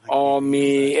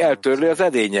 ami eltörli az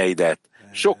edényeidet.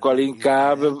 Sokkal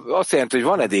inkább azt jelenti, hogy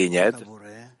van edényed,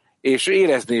 és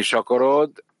érezni is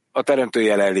akarod a teremtő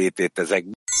jelenlétét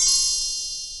ezekben.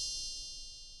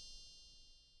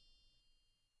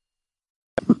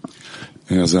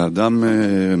 אז האדם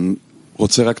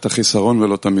רוצה רק את החיסרון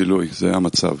ולא את המילוי, זה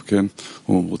המצב, כן?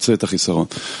 הוא רוצה את החיסרון.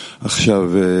 עכשיו,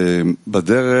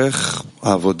 בדרך,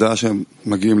 העבודה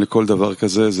שמגיעים לכל דבר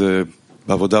כזה, זה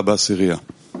בעבודה בעשירייה.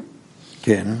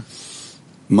 כן.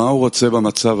 מה הוא רוצה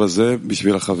במצב הזה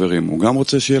בשביל החברים? הוא גם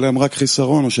רוצה שיהיה להם רק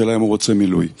חיסרון, או שלהם הוא רוצה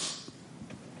מילוי?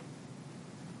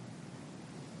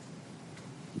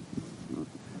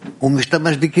 הוא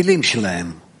משתמש בכלים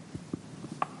שלהם.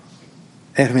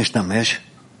 איך משתמש?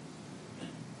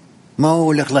 מה הוא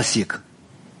הולך להשיג?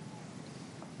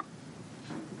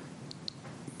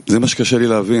 זה מה שקשה לי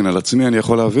להבין. על עצמי אני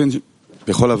יכול להבין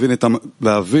יכול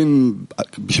להבין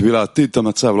בשביל העתיד את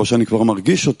המצב, לא שאני כבר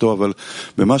מרגיש אותו, אבל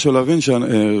במשהו להבין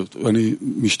שאני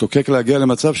משתוקק להגיע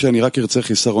למצב שאני רק ארצה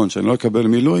חיסרון, שאני לא אקבל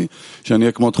מילוי, שאני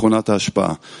אהיה כמו תכונת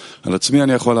ההשפעה. על עצמי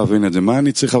אני יכול להבין את זה. מה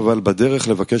אני צריך אבל בדרך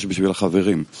לבקש בשביל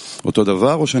החברים? אותו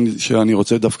דבר או שאני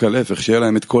רוצה דווקא להפך, שיהיה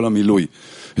להם את כל המילוי?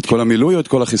 את כל המילוי או את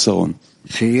כל החיסרון?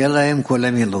 שיהיה להם כל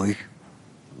המילוי.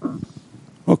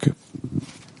 אוקיי.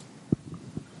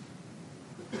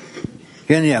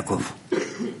 כן, יעקב.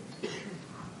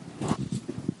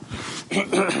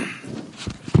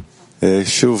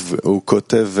 שוב, הוא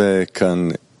כותב כאן,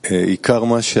 עיקר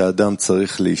מה שהאדם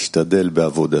צריך להשתדל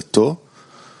בעבודתו,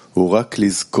 הוא רק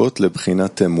לזכות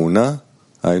לבחינת אמונה,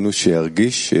 היינו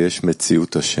שירגיש שיש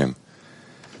מציאות השם.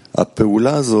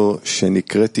 הפעולה הזו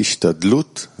שנקראת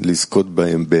השתדלות, לזכות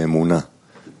בהם באמונה.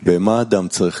 במה האדם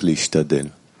צריך להשתדל?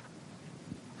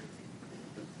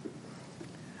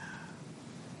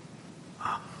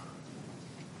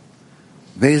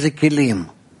 באיזה כלים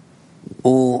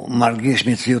הוא מרגיש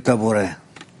מציאות הבורא?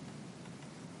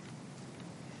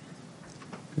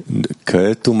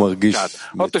 כעת הוא מרגיש...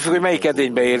 Attól függ, hogy melyik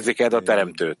edényben érzékeled a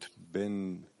teremtőt.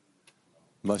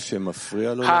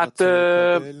 Hát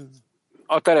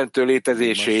a teremtő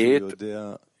létezését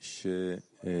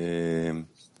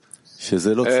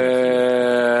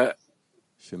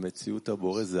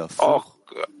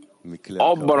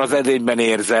abban az edényben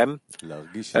érzem,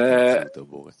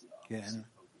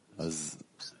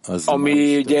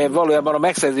 ami ugye valójában a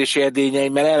megszerzési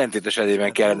edényeimmel ellentétes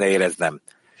edényben kellene éreznem.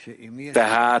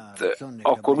 Tehát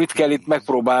akkor mit kell itt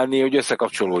megpróbálni, hogy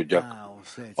összekapcsolódjak?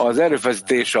 Az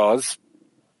erőfeszítés az,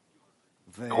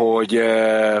 hogy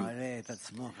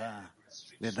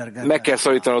meg kell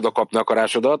szorítanod a kapni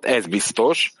akarásodat, ez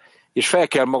biztos, és fel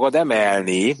kell magad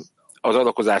emelni az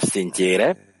adakozás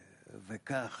szintjére,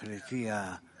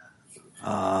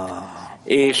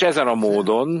 és ezen a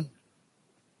módon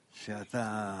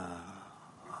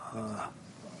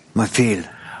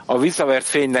a visszavert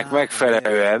fénynek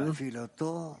megfelelően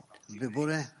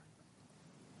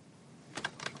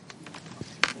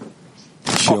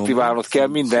aktiválnod kell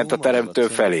mindent a teremtő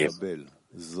felé.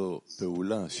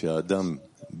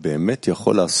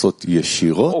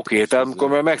 Oké, tehát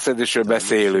amikor a megszedésről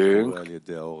beszélünk,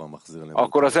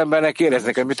 akkor az embernek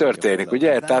éreznek, hogy mi történik,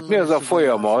 ugye? Tehát mi az a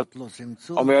folyamat,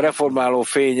 ami a reformáló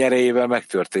fény erejével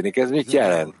megtörténik? Ez mit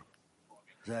jelent?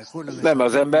 Nem,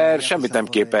 az ember semmit nem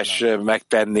képes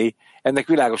megtenni, ennek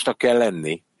világosnak kell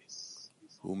lenni.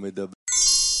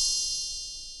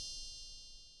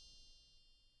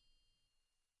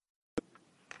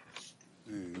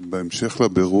 בהמשך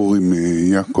לבירור עם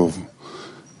יעקב,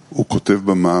 הוא כותב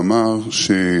במאמר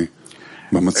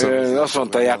שבמצב... Azt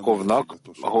mondta Jákovnak,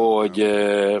 hogy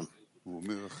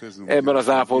ebben az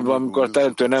állapotban, amikor a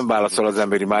teremtő nem válaszol az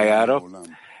emberi májára,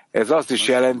 ez azt is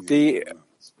jelenti,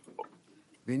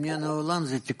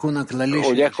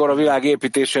 hogy ekkor a világ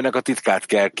építésének a titkát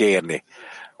kell kérni.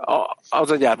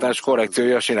 Az egyáltalán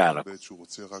korrekciója a sinának.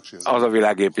 Az a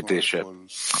világ építése.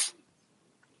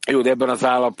 Jó, de ebben az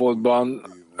állapotban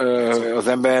az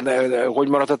ember hogy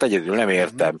maradhat egyedül? Nem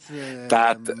értem.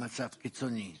 Tehát,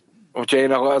 hogyha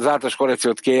én az általános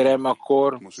korrekciót kérem,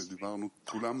 akkor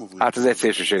hát ez egy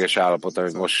szélsőséges állapot,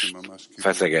 amit most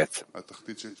feszeget.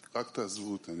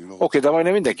 Oké, de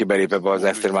majdnem mindenki belép ebbe az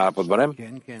extrém állapotba, nem?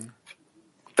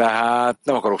 Tehát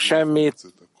nem akarok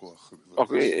semmit,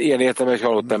 ilyen értelme, hogy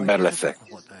halott ember leszek.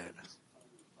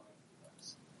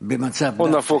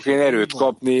 Honnan fogok én erőt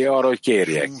kapni arra, hogy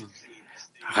kérjek?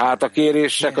 Hát a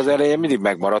kérésnek az elején mindig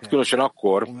megmarad, különösen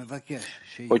akkor,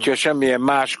 hogyha semmilyen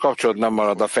más kapcsolat nem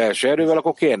marad a felső erővel,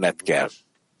 akkor kérned kell.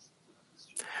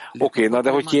 Oké, na de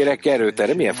hogy kérek erőt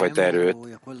erre? Milyen fajta erőt?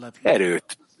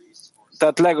 Erőt.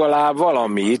 Tehát legalább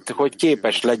valamit, hogy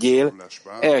képes legyél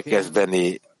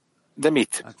elkezdeni. De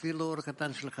mit?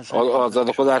 Az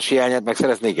adakozás hiányát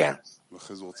megszerezni? Igen.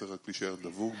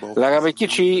 Legalább egy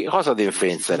kicsi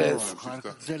hazadénfényt szerez.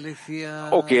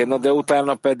 Oké, na de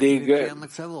utána pedig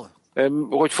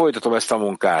hogy folytatom ezt a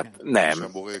munkát? Nem.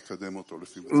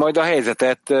 Majd a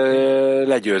helyzetet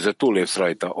legyőzött, túllépsz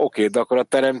rajta. Oké, de akkor a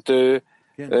teremtő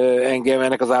engem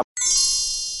ennek az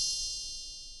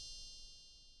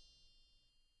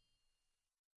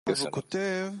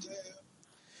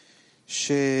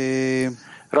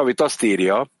Ravit azt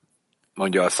írja,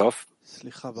 mondja Asaf,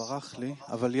 סליחה, ברח לי,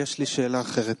 אבל יש לי שאלה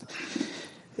אחרת.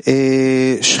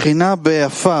 שכינה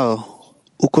באפר,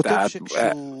 הוא כותב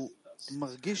שכשהוא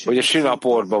מרגיש... hogy a sina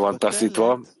porba van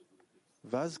taszítva,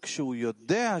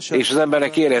 És az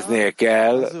embernek éreznie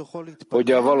kell,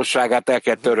 hogy a valóságát el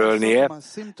kell törölnie,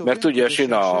 mert tudja,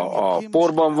 hogy a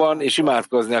porban van, és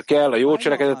imádkoznia kell a jó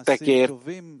cselekedetekért,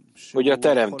 hogy a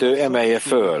Teremtő emelje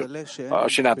föl a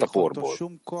sinát a porból.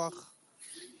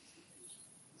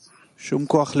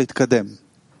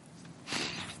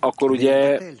 Akkor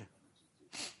ugye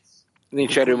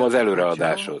nincs erőm az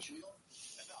előreadáshoz.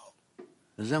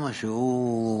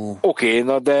 Oké,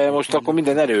 na de most akkor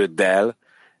minden erőddel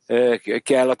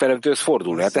kell a Teremtőhöz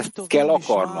fordulni. Hát ezt kell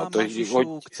akarnod, hogy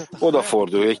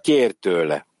odafordulj, hogy kérj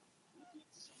tőle.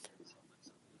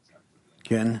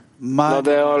 Na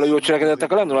de a jó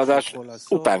cselekedetek a lenuladás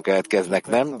után keletkeznek,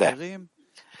 nem? De.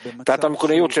 Tehát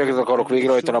amikor én jó cselekedetet akarok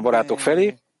végrehajtani a barátok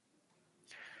felé,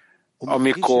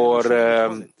 amikor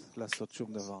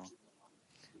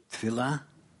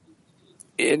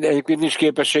én egyébként nincs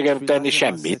képességem tenni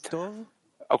semmit,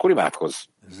 akkor imádkozz.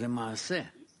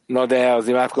 Na de az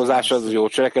imádkozás az jó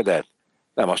cselekedet?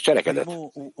 Nem, az cselekedet.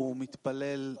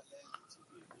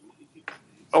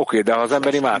 Oké, de ha az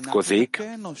ember imádkozik,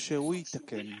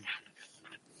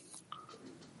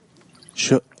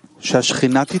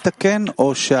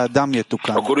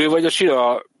 akkor ő vagy a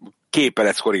sira képe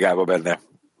lesz korrigálva benne.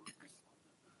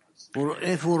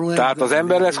 Tehát az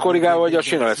ember lesz korrigálva, vagy a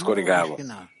sina lesz korrigálva?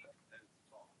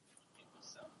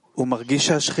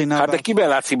 Hát de kiben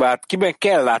látsz hibát? Kiben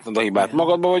kell látnod a hibát?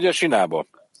 Magadban vagy a sinában?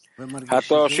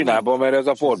 Hát a sinában, mert ez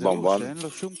a portban van.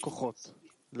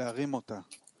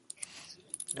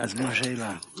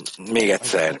 Még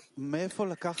egyszer.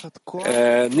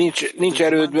 Nincs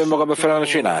erődben magamban felállni a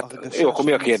sinát? Jó, akkor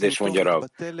mi a kérdés, mondja Rav?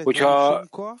 Hogyha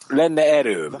lenne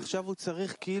erőm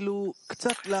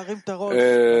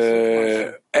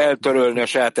eltörölni a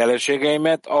saját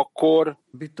ellenségeimet, akkor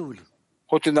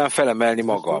hogy tudnám felemelni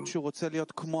magam?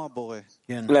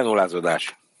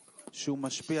 Lenullázódás.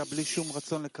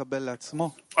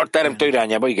 A Teremtő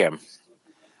irányába, igen.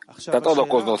 Tehát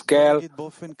adakoznod kell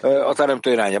a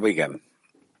Teremtő irányába, igen.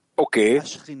 Oké.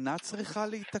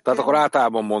 Tehát akkor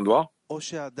általában mondva,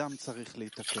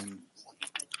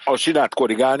 a sinát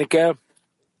korrigálni kell,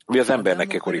 vagy az embernek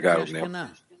kell korrigálódnia.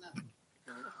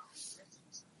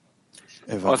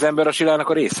 Az ember a sinának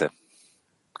a része.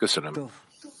 Köszönöm.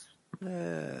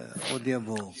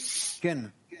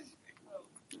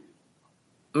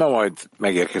 Na majd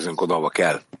megérkezünk oda, ahova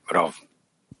kell. Rav.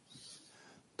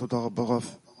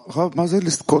 רב, מה זה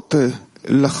לזכות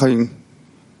לחיים?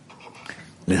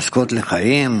 לזכות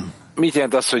לחיים? Mit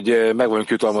jelent az, hogy meg vagyunk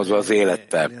jutalmazva az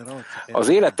élettel? Az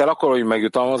élettel akkor vagyunk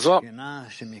megjutalmazva,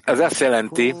 ez azt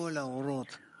jelenti,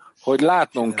 hogy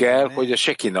látnunk kell, hogy a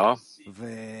Sekina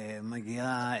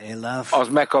az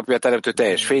megkapja a Teremtő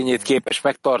teljes fényét, képes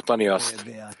megtartani azt,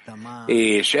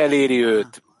 és eléri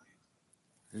őt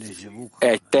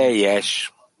egy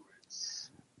teljes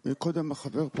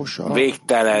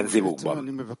végtelen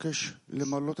zivukban.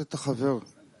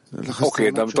 Oké,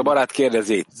 de amit a barát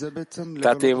kérdezi,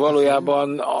 tehát én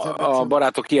valójában a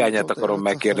barátok hiányát akarom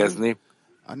megkérdezni.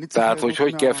 Tehát,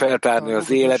 hogy kell feltárni az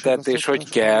életet, és hogy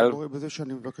kell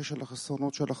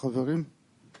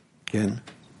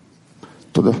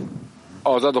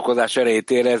az adokozás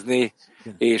erejét érezni,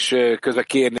 és közben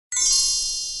kérni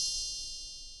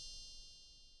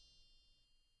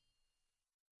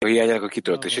a hiányának a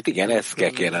kitöltését. Igen, ezt kell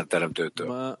kérni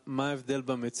Teremtőtől.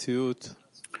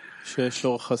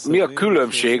 Mi a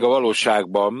különbség a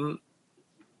valóságban,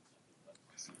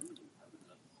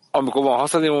 amikor van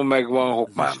haszadimon, meg van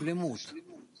hokmán?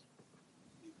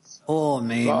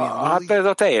 Hát ez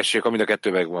a teljesség, ami a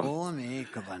kettő megvan.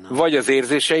 Vagy az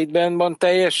érzéseidben van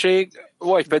teljesség,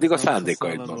 vagy pedig a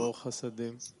szándékaidban.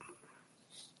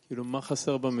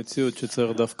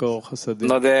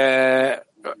 Na de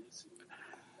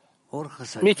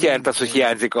mit jelent az, hogy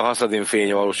hiányzik a haszadim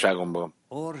fény a valóságomban?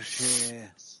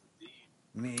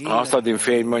 A haszadim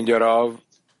fény, mondja Rav,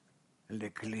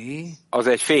 az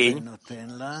egy fény,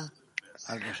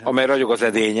 amely ragyog az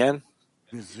edényen,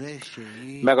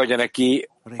 megadja neki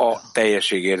a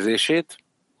teljesség érzését,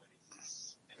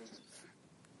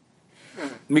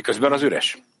 miközben az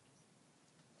üres.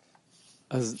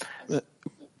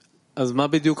 אז מה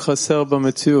בדיוק חסר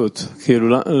במציאות?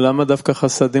 כאילו, למה דווקא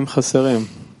חסדים חסרים?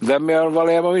 De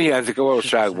valójában mi hiányzik a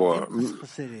valóságból?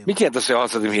 Mit jelent az, hogy a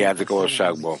haszadim hiányzik a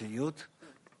valóságból?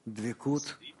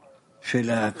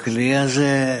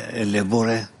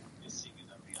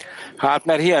 Hát,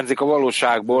 mert hiányzik a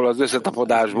valóságból, az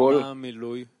összetapadásból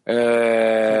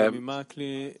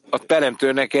a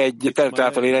Teremtőnek egy Teremtő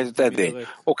által irányított edény.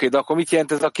 Oké, de akkor mit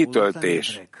jelent ez a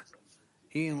kitöltés?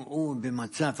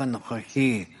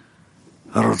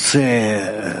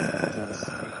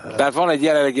 Tehát van egy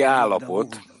jelenlegi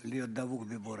állapot,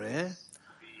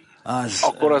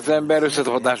 akkor az ember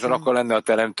összetapadásban akar lenni a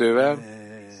teremtővel,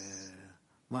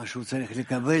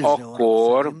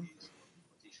 akkor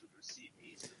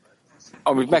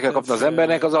amit meg kell kapni az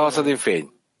embernek, az a haszadin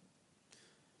fény.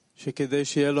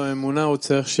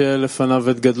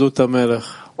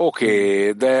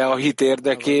 Oké, de a hit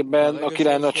érdekében a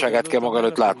király nagyságát kell maga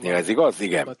előtt látni, ez igaz?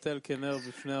 Igen.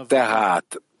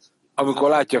 Tehát, amikor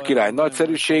látja a király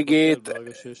nagyszerűségét,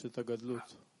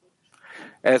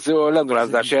 ez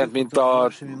lendulázás jelent, mint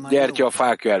a gyertya a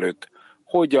fákja előtt.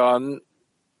 Hogyan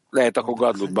lehet akkor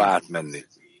gadlutba átmenni?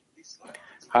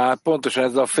 Hát pontosan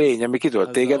ez a fény, ami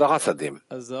kitölt téged, a haszadim.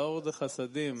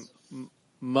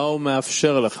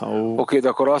 Oké, de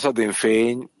akkor a haszadim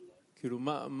fény,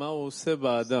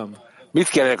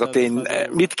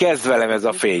 mit kezd velem ez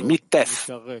a fény? Mit tesz?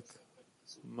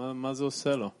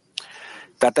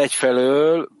 Tehát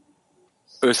egyfelől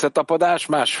összetapadás,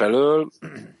 másfelől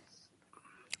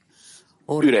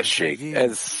üresség.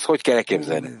 Ez hogy kell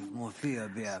elképzelni?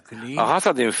 A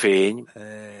haszadim fény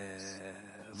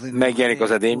megjelenik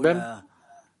az edényben,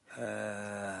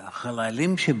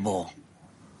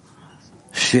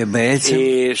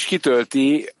 és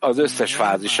kitölti az összes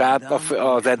fázisát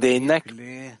az edénynek,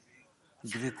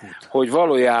 hogy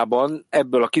valójában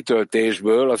ebből a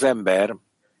kitöltésből az ember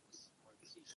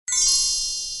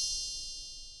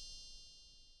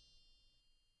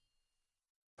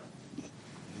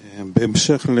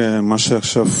בהמשך למה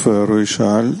שעכשיו רועי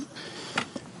שאל,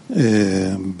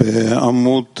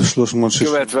 בעמוד 360.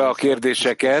 Követve a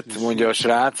kérdéseket, mondja a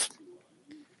srác,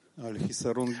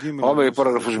 a harmadik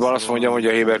paragrafusban azt mondja, hogy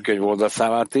a Héber könyv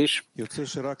oldalszámát is,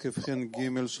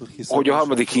 hogy a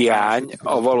harmadik hiány,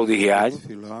 a valódi hiány,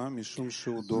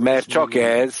 mert csak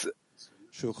ez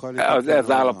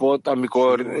állapot,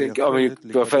 amikor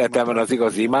feletelmen az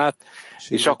igazi imát,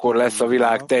 és akkor lesz a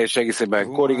világ teljes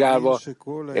egészében korrigálva,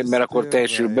 mert akkor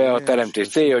teljesül be a teremtés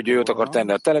célja, hogy ő jót akar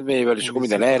tenni a teremtményével, és akkor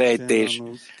minden elrejtés,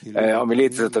 ami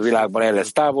létezett a világban, el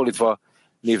lesz távolítva,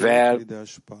 mivel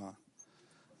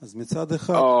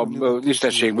a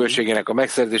istenség bőségének a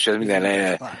megszerzése,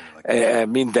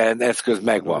 minden eszköz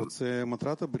megvan.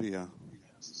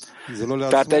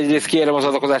 Tehát egyrészt kérem az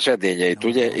adakozás edényeit,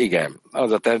 ugye? Igen.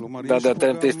 Az a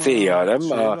teremtés célja, nem?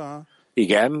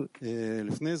 Igen.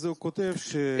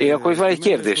 Én akkor itt van egy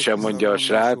kérdésem, mondja a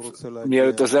srác,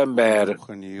 mielőtt az ember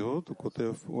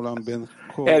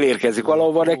elérkezik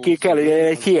valahova, neki kell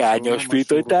egy hiányos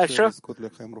spiritualitásra,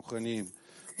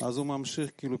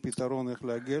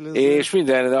 és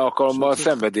minden alkalommal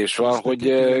szenvedés van, hogy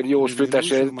jó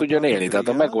spiritualitásra tudjon élni. Tehát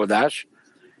a megoldás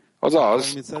az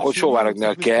az, hogy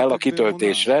sóvárognia kell a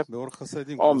kitöltésre,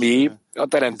 ami a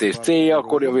teremtés célja,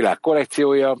 akkor a világ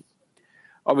korrekciója,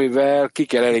 amivel ki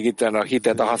kell elégíteni a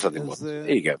hitet, a haszadimot.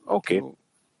 Igen, oké.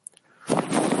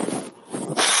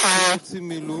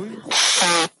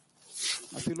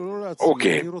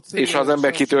 Oké, és ha az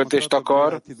ember kitöltést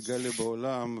akar,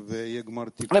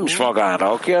 nem is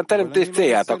magára, oké, a teremtés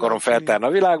célját akarom feltárni a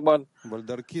világban,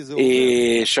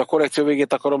 és a korrekció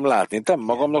végét akarom látni. Nem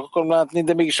magamnak akarom látni,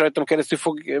 de mégis rajtam keresztül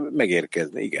fog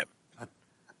megérkezni, igen.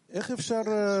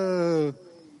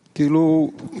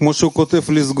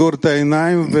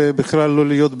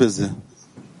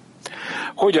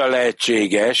 Hogyan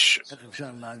lehetséges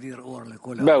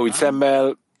beújt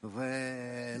szemmel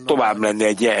tovább lenni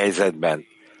egy ilyen helyzetben?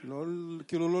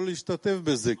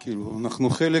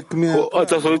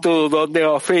 Az, hogy tudod adni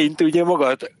a fényt, ugye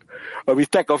magad, amit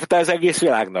te kaptál az egész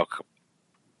világnak.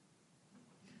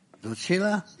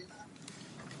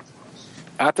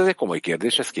 Hát ez egy komoly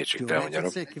kérdés, ez kétségtelen,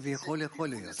 magyarok.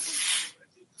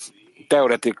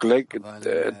 Teoretikleg,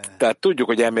 tehát tudjuk,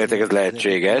 hogy elméletileg ez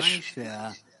lehetséges,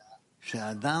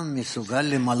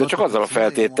 de csak azzal a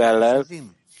feltétellel,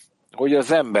 hogy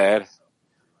az ember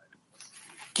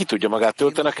ki tudja magát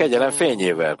tölteni a kegyelem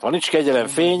fényével. Ha nincs kegyelem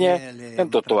fénye, nem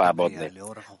tud továbbadni.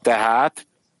 Tehát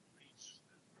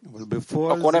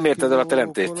akkor nem érted el a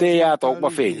teremtés célját, a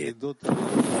fényét.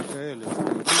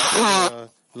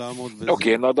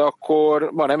 Oké, na de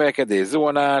akkor van emelkedés,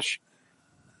 zuhanás.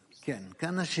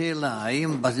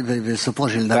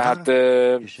 Tehát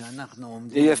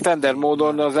így standard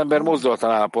módon az ember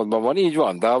mozdulatlan állapotban van, így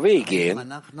van, de a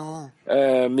végén,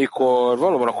 mikor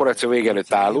valóban a korrekció vége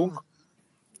előtt állunk,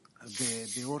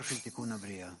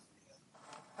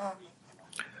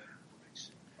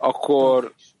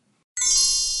 akkor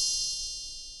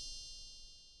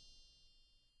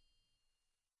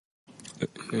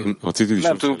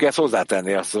nem tudunk ezt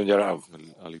hozzátenni, azt mondja rá.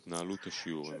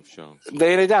 De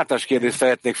én egy általános kérdést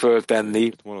szeretnék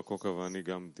föltenni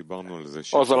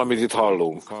azzal, amit itt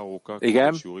hallunk.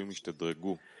 Igen?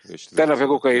 Tegnap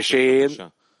Oka és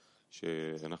én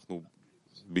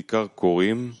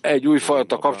Egy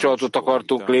újfajta kapcsolatot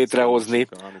akartunk létrehozni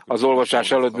az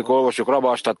olvasás előtt, mikor olvasjuk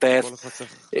Rabast, a teszt,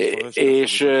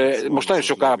 és most nagyon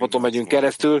sok állapoton megyünk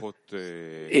keresztül,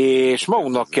 és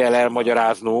magunknak kell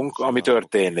elmagyaráznunk, ami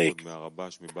történik.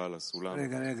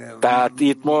 Tehát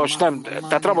itt most nem,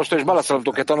 tehát Rabastól és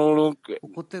Balaszalamtól kell tanulnunk,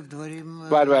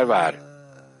 vár.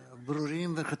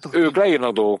 Ők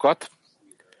leírnak dolgokat,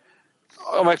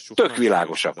 amelyek tök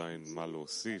világosak.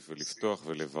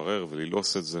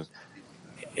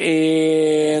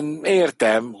 Én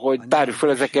értem, hogy tárjuk fel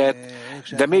ezeket,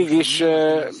 de mégis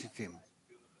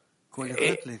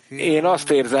én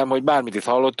azt érzem, hogy bármit itt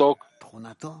hallottok,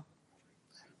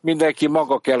 mindenki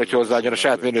maga kell, hogy hozzáadjon a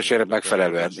saját minőségre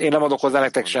megfelelően. Én nem adok hozzá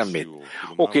nektek semmit.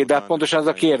 Oké, de hát pontosan ez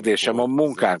a kérdésem a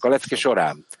munkánk, a lecke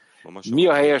során. Mi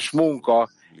a helyes munka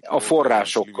a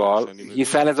forrásokkal,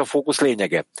 hiszen ez a fókusz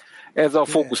lényege. Ez a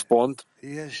fókuszpont,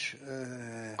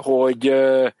 hogy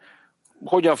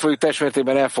hogyan fogjuk teljes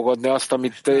mértékben elfogadni azt,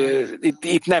 amit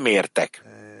itt nem értek.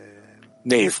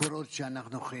 Nézd.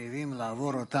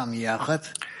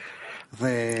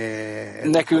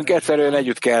 Nekünk egyszerűen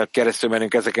együtt kell keresztül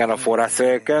mennünk ezeken a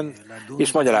forrásszövegeken,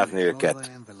 és magyarázni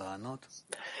őket.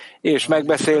 És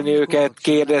megbeszélni őket,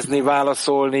 kérdezni,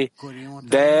 válaszolni,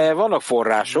 de vannak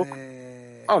források,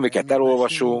 amiket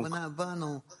elolvasunk,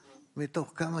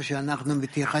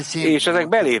 és ezek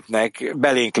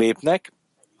belénk lépnek,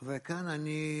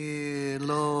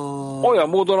 olyan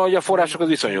módon, hogy a forrásokhoz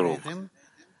viszonyulunk.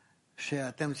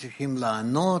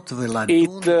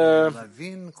 Itt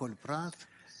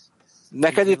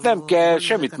neked itt nem kell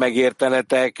semmit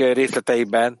megértenetek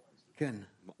részleteiben,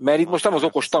 mert itt most nem az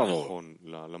okos tanul.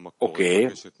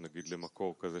 Oké.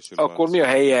 Akkor mi a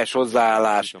helyes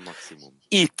hozzáállás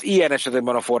itt, ilyen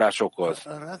esetekben a forrásokhoz?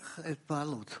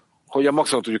 Hogy a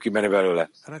maximum tudjuk kimenni belőle.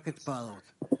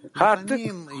 Hát,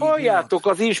 halljátok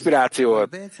az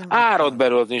inspirációt. Árad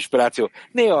belőle az inspiráció.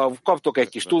 Néha kaptok egy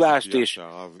kis tudást is,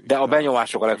 de a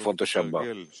benyomások a legfontosabbak.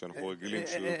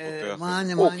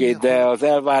 Oké, de az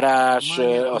elvárás,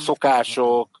 a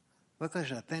szokások.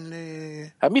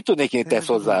 Hát mit tudnék én ezt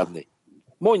hozzáadni?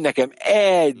 Mondj nekem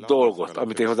egy dolgot,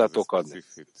 amit én hozzá tudok adni.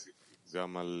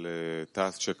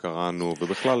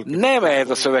 Nem ehhez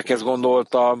a szöveghez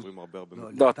gondoltam,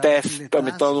 de a teszt,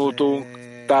 amit tanultunk,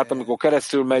 tehát amikor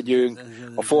keresztül megyünk,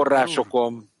 a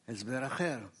forrásokon,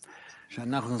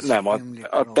 nem,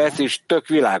 a teszt is tök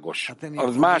világos.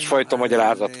 Az másfajta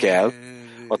magyarázat kell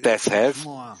a teszthez,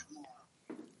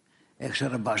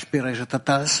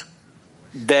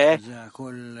 de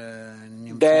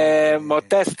a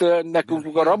teszt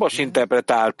nekünk a Rabas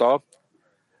interpretálta,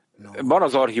 van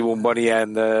az archívumban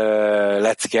ilyen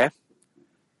lecke,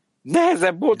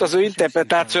 nehezebb volt az ő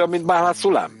interpretációja, mint Bálát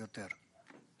Szulám.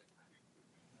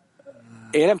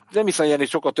 Én nem hiszem, hogy ennél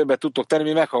sokkal többet tudtok tenni,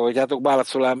 mi meghallgatjátok Bálát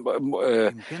Szulám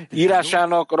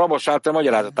írásának Rabas által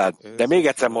magyarázatát. De még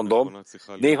egyszer mondom,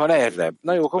 néha nehezebb.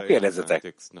 Na jó, akkor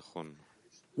kérdezzetek.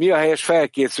 Mi a helyes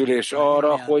felkészülés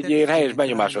arra, hogy én helyes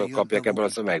benyomásokat kapjak ebből a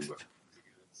szövegből?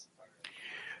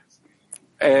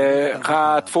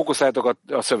 Hát fókuszáljatok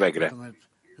a szövegre,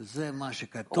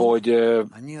 hogy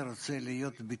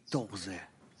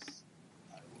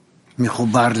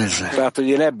tehát, hogy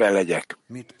én ebben legyek.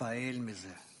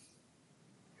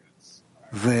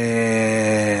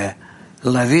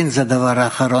 להבין זה הדבר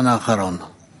האחרון,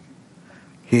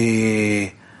 כי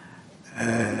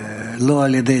לא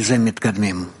על ידי זה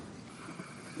מתקדמים.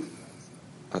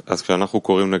 אז כשאנחנו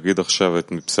קוראים נגיד עכשיו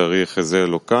את מבשרי חזה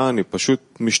אלוקה, אני פשוט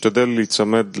משתדל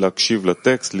להיצמד להקשיב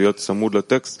לטקסט, להיות צמוד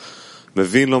לטקסט,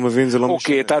 מבין, לא מבין, זה לא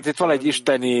משנה. Oké, tehát itt van egy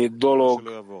isteni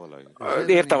dolog,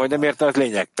 értem, vagy nem értem, ez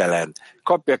lényegtelen.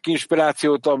 Kapjak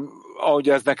inspirációt, ahogy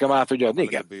ez nekem át tudja adni,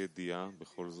 igen.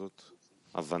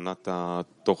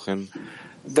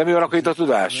 De mi van akkor itt a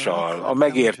tudással, a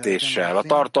megértéssel, a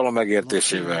tartalom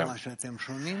megértésével?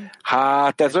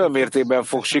 Hát ez olyan mértékben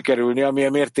fog sikerülni,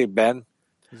 amilyen mértékben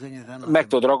meg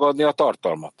tudod ragadni a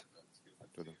tartalmat.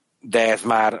 De ez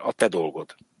már a te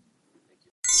dolgod.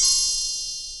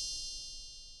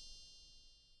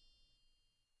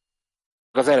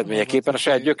 Az eredményeképpen a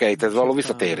saját gyökereithez való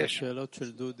visszatérés.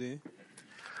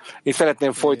 Én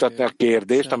szeretném folytatni a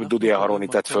kérdést, amit Dudi Aharoni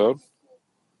tett föl.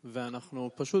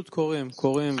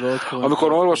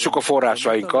 Amikor olvassuk a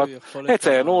forrásainkat,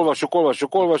 egyszerűen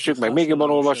olvassuk, meg még jobban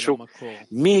olvassuk,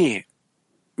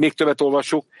 még többet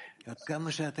olvassuk.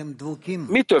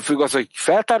 Mitől függ az, hogy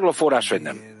feltárul a forrás, vagy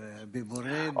nem?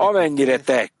 Amennyire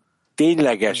te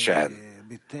ténylegesen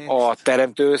a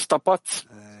teremtőhöz tapadsz,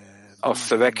 a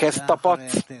szöveghez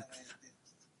tapadsz,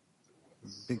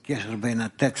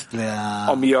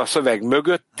 ami a szöveg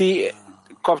mögötti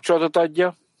kapcsolatot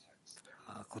adja,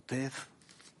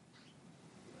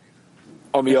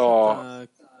 ami a...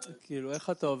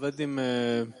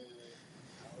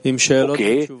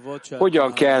 Oké,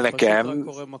 hogyan kell nekem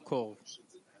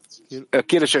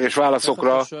kérdések és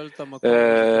válaszokra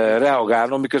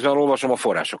reagálnom, miközben olvasom a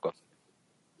forrásokat?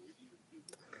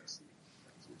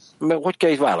 Hogy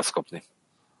kell itt választ kapni?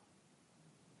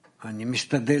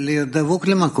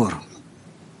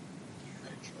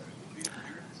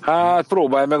 Hát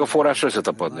próbálj meg a forrásra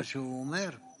összetapadni.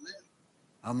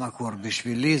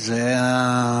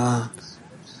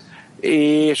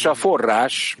 És a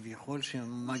forrás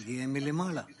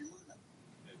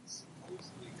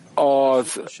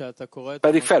az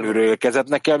pedig felülről érkezett,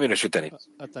 meg kell minősíteni.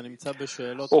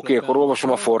 Oké, akkor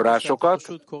olvasom a forrásokat.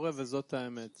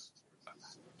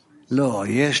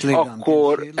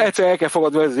 Akkor egyszer el kell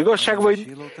fogadni az igazság,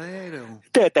 vagy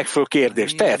tehetek föl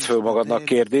kérdést, tehetsz föl magadnak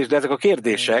kérdést, de ezek a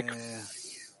kérdések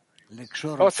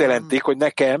azt jelentik, hogy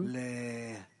nekem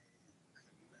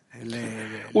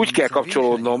úgy kell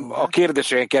kapcsolódnom a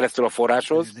kérdéseken keresztül a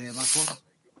forráshoz,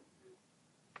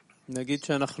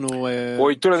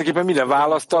 hogy tulajdonképpen minden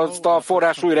választ azt a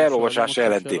forrás újra elolvasása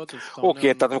jelenti.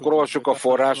 Oké, tehát amikor olvassuk a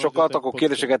forrásokat, akkor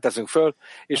kérdéseket teszünk föl,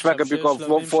 és megkapjuk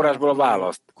a forrásból a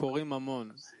választ.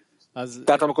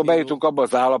 Tehát amikor bejutunk abba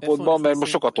az állapotba, mert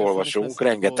most sokat olvasunk,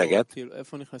 rengeteget,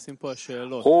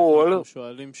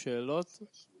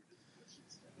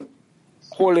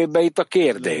 hol lép be itt a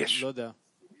kérdés?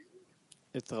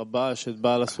 Tehát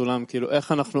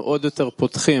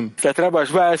Rabás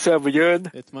válaszol, hogy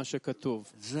jön,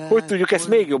 hogy tudjuk ezt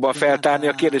még jobban feltárni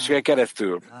a kérdéseken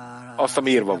keresztül, azt, ami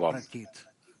írva van.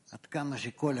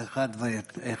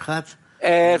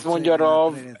 Ez mondja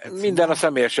Rav, minden a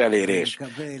személyes elérés.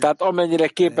 Tehát amennyire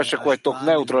képesek vagytok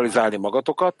neutralizálni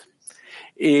magatokat,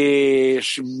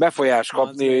 és befolyást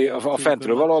kapni a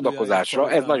fentről való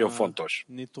adakozásra, ez nagyon fontos.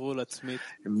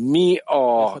 Mi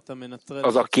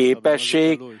az a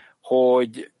képesség,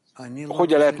 hogy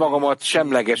hogyan lehet magamat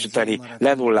semlegesíteni,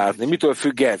 lenullázni? Mitől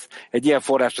függ ez egy ilyen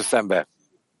forrásra szembe?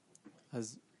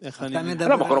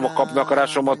 Nem akarom a kapni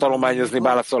akarásommal tanulmányozni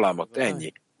Bála Szolámot.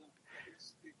 Ennyi.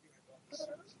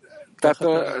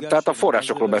 Tehát a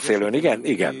forrásokról beszélünk, igen?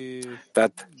 Igen.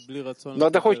 Tehát, na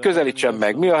de hogy közelítsem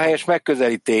meg? Mi a helyes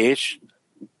megközelítés?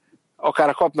 Akár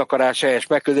a kapnakarás helyes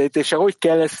megközelítése, hogy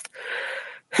kell ezt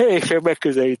helyesen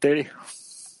megközelíteni?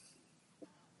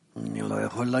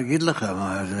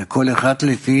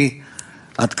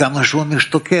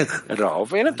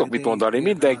 Rav, én nem tudok mit mondani.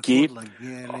 Mindenki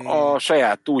a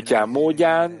saját útján,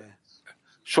 módján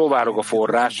sóvárog a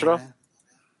forrásra,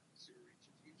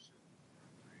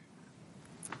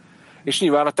 és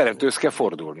nyilván a teremtőhöz kell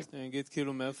fordulni.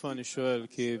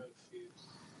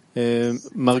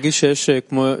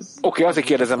 Oké, azért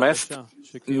kérdezem ezt,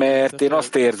 mert én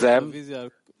azt érzem,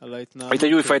 hogy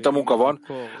egy újfajta munka van,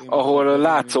 ahol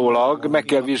látszólag meg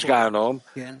kell vizsgálnom,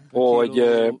 hogy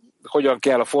hogyan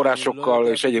kell a forrásokkal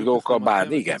és egyéb dolgokkal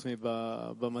bánni. Igen.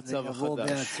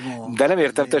 De nem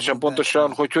értem teljesen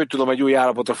pontosan, hogy tudom egy új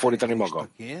állapotra fordítani magam.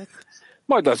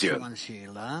 Majd az jön.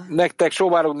 Nektek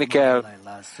sóvárogni kell,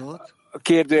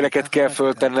 kérdőjeleket kell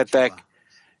föltennetek,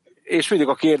 és mindig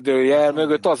a kérdőjel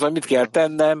mögött az, hogy mit kell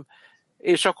tennem,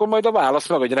 és akkor majd a válasz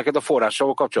megadja neked a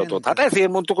forrással kapcsolatot. Hát ezért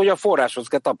mondtuk, hogy a forráshoz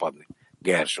kell tapadni.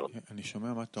 Gerson.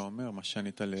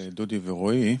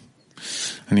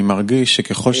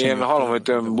 Én hallom, hogy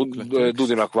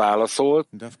Dudinak válaszolt,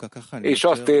 és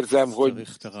azt érzem, hogy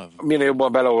minél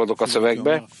jobban beleoldok a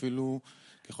szövegbe,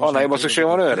 annál jobban szükség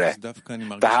van önre.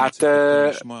 Tehát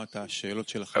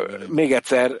még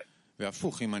egyszer,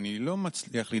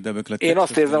 én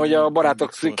azt érzem, hogy a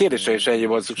barátok kérdése is ennyi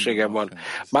van szükségem van.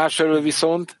 Másfelől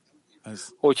viszont,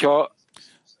 hogyha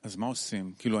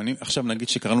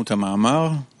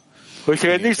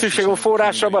nincs szükség a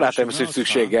forrásra, barátom is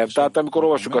szükségem. Tehát amikor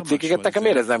olvassuk a cikkeket, nekem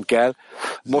éreznem kell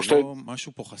most,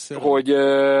 hogy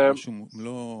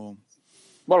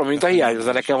valami, mint a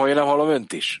hiányozza nekem, hogy nem hallom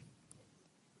önt is.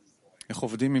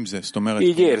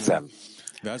 Így érzem.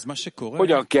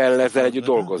 Hogyan kell ezzel együtt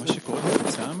dolgozni?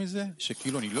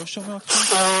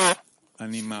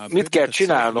 Mit kell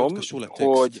csinálnom,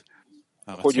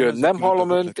 hogy nem hallom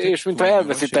önt, és mintha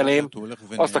elveszíteném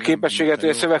azt a képességet, hogy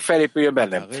a szöveg felépüljön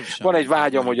bennem. Van egy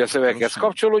vágyam, hogy a szöveghez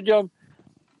kapcsolódjam,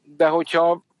 de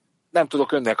hogyha nem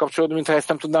tudok önnel kapcsolódni, mintha ezt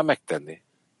nem tudnám megtenni.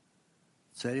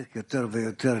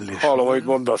 Hallom, hogy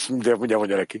mondasz, mindjárt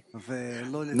mondja neki.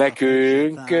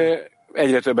 Nekünk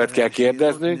egyre többet kell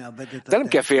kérdeznünk, de nem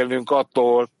kell félnünk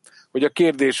attól, hogy a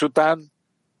kérdés után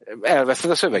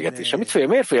elveszed a szöveget is.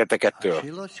 Miért féltek ettől?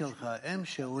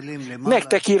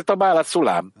 Nektek írta Bála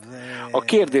Szulám. A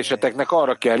kérdéseteknek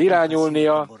arra kell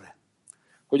irányulnia,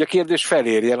 hogy a kérdés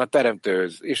felérjen a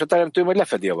teremtőhöz, és a teremtő majd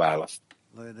lefedi a választ.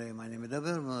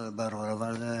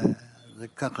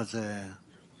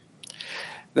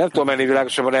 Nem tudom ennél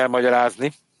világosabban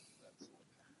elmagyarázni,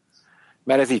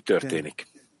 mert ez így történik.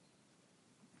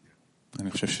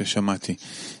 אני חושב ששמעתי.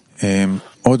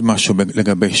 עוד משהו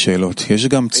לגבי שאלות. יש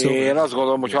גם צורך. Én azt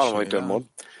gondolom, hogy hallom, hogy ön mond,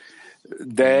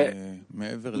 de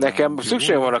nekem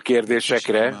szükség van a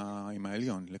kérdésekre,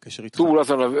 túl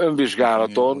azon az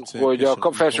önvizsgálaton, hogy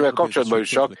a felsővel kapcsolatban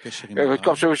jussak, hogy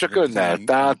kapcsolatban jussak önnel.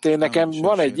 Tehát nekem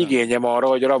van egy igényem arra,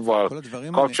 hogy a Ravval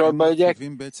kapcsolatban legyek,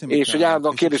 és hogy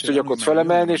állandóan kérdést tudjak ott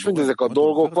felemelni, és mindezek a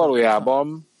dolgok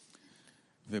valójában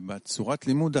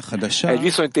egy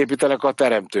viszonyt építenek a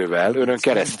teremtővel, önön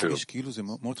keresztül.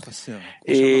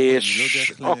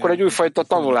 És akkor egy újfajta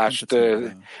tanulást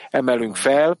emelünk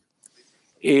fel,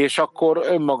 és akkor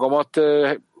önmagamat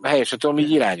helyesen tudom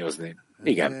így irányozni.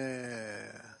 Igen.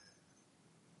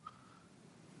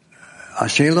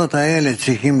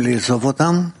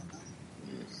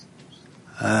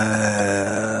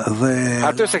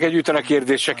 Hát össze kell gyűjteni a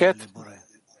kérdéseket,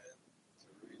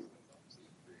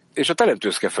 és a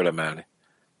teremtőhöz kell felemelni.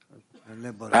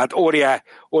 Hát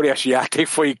óriási játék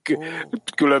folyik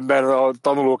különben a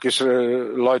tanulók és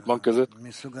Lajtman között.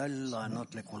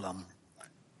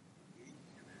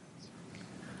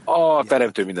 A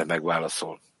teremtő mindent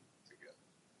megválaszol.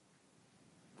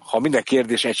 Ha minden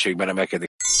kérdés egységben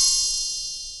emelkedik.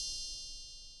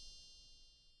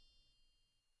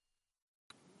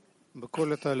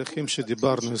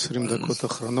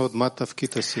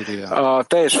 A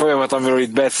teljes folyamat, amiről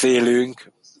itt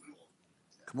beszélünk,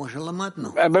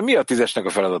 ebben mi a 10-esnek a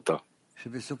feladata?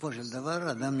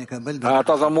 Hát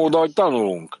az a mód, ahogy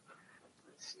tanulunk.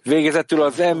 Végezetül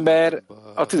az ember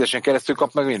a 10-esen keresztül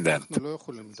kap meg mindent.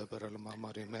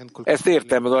 Ezt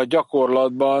értem, de a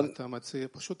gyakorlatban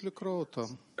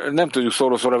nem tudjuk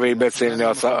szóró-szóra végigbeszélni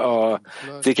a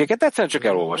cikkeket, egyszerűen csak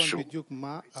elolvassuk.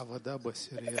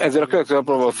 Ezzel a következő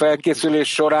próbáló felkészülés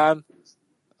során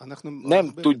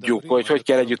nem tudjuk, hogy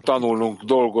kell együtt tanulnunk,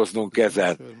 dolgoznunk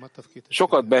ezen.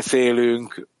 Sokat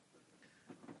beszélünk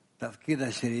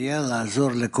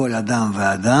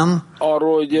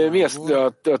arról, hogy mi a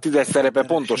 10-es szerepe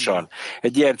pontosan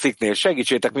egy ilyen cikknél.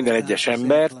 Segítsétek minden egyes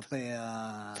embert,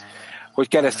 hogy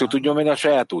keresztül tudjon menni a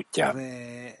saját útján.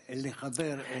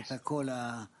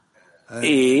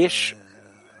 És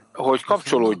hogy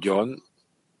kapcsolódjon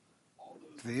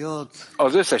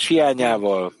az összes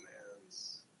hiányával,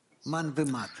 a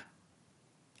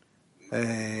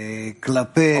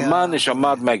man és a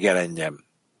mad megjelenjen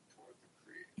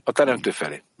a teremtő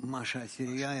felé.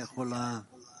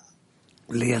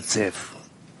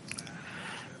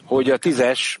 Hogy a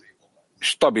 10-es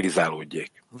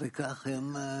stabilizálódjék.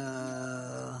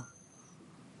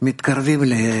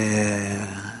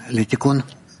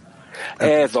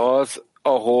 Ez az,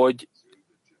 ahogy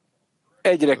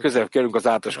egyre közelebb kerülünk az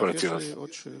általános korrekcióhoz.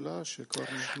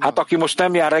 Hát aki most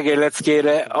nem jár reggeli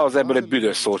leckére, az ebből egy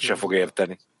büdös szót se fog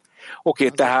érteni. Oké,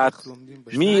 tehát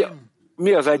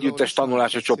mi az együttes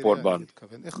tanulás a csoportban?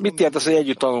 Mit jelent az, hogy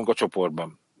együtt tanulunk a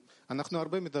csoportban?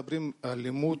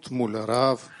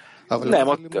 Nem,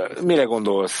 mire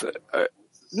gondolsz?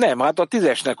 Nem, hát a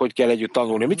 10-esnek hogy kell együtt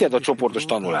tanulni. Mit jelent a csoportos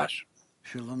tanulás?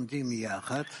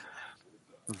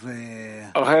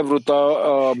 A Hevrut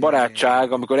a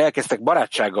barátság, amikor elkezdtek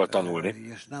barátsággal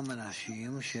tanulni,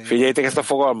 figyeljétek ezt a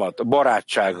fogalmat,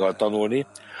 barátsággal tanulni,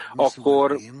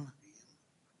 akkor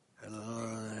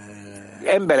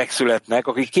emberek születnek,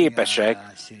 akik képesek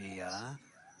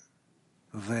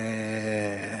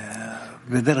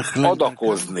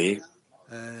adakozni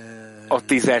a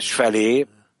 10-es felé,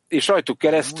 és rajtuk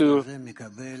keresztül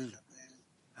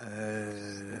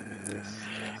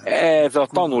ez a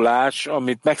tanulás,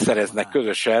 amit megszereznek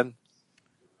közösen,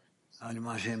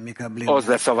 az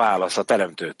lesz a válasz a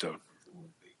teremtőtől.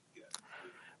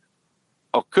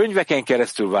 A könyveken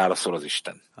keresztül válaszol az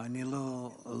Isten.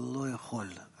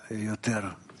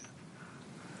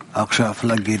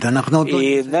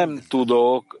 Én nem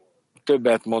tudok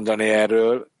többet mondani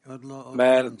erről,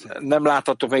 mert nem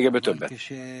láthatok még ebből többet.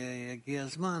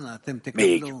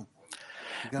 Még.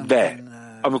 De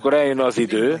amikor eljön az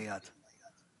idő,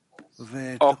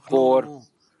 akkor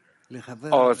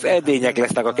az edények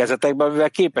lesznek a kezetekben, amivel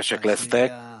képesek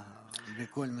lesznek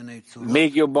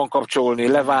még jobban kapcsolni,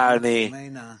 leválni,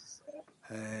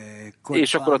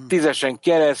 és akkor a 10-esen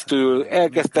keresztül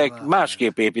elkezdtek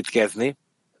másképp építkezni,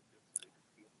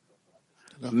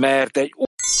 mert egy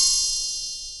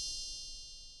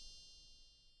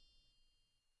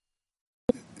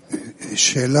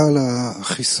שאלה על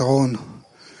החיסרון.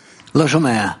 לא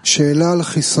שומע. שאלה על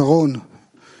החיסרון.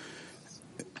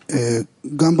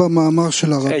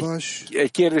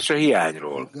 Egy kérdés a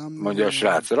hiányról, mondja a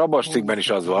srác. Rabas cikkben is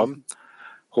az van,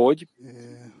 hogy,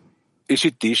 és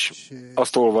itt is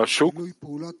azt olvassuk,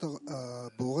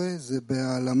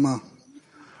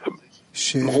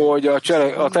 hogy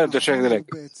a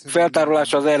teremtőségnek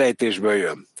feltárolása az elrejtésből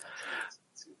jön.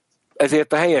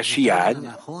 Ezért a helyes hiány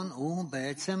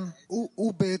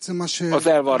az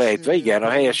el van rejtve. Igen, a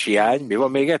helyes hiány, mi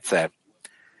van még egyszer?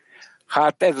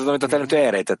 Hát ez az, amit a teremtő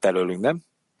elrejtett előlünk, nem?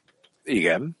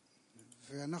 Igen.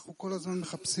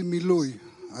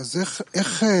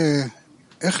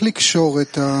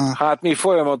 Hát mi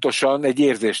folyamatosan egy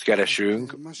érzést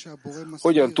keresünk,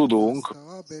 hogyan tudunk,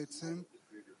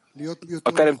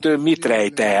 a teremtő mit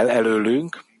rejt el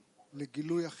előlünk,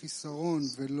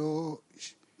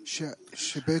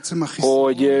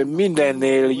 hogy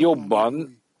mindennél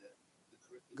jobban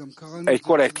egy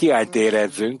korrekt hiányt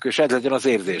érezzünk, és ez legyen az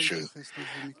érzésünk.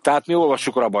 Tehát mi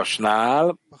olvassuk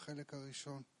Rabasnál,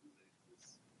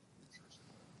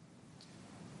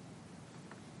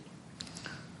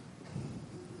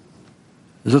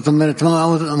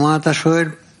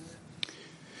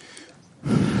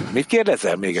 mit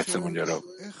kérdezel? Még egyszer mondja Rab.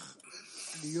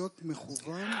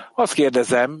 Azt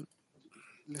kérdezem,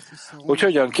 hogy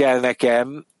hogyan kell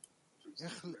nekem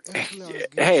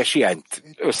helyes hiányt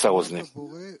összehozni.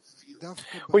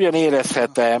 Hogyan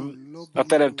érezhetem a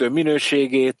teremtő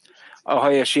minőségét a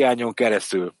helyes hiányon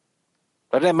keresztül?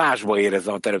 Nem másba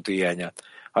érezzem a teremtő hiányát,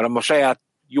 hanem a saját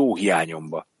jó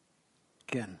hiányomba.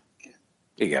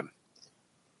 Igen.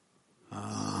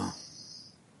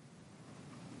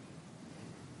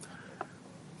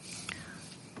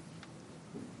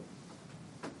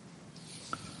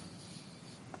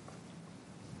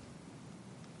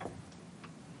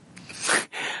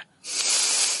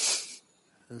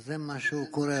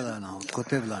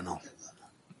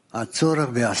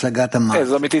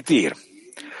 Ez, amit itt ír.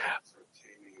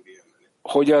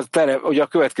 Hogy a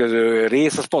következő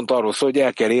rész, az pont arról szól, hogy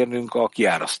el kell érnünk a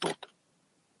kiárasztót.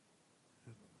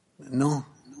 Na,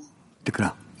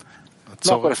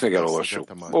 akkor ezt még elolvassuk.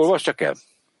 Olvasd csak el.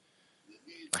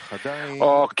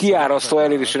 A kiárasztó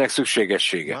elérésének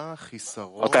szükségessége.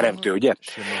 A teremtő, ugye?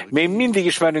 Még mindig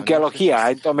ismernünk kell a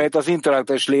hiányt, amelyet az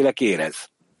intellektuális lélek érez.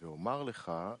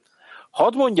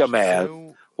 Hadd mondjam el,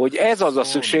 hogy ez az a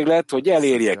szükséglet, hogy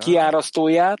elérje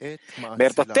kiárasztóját,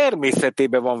 mert a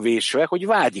természetében van vésve, hogy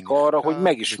vágyik arra, hogy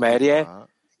megismerje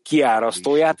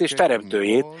kiárasztóját és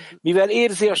teremtőjét, mivel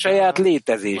érzi a saját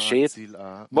létezését,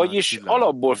 vagyis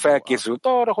alapból felkészült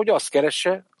arra, hogy azt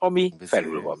keresse, ami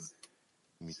felül van.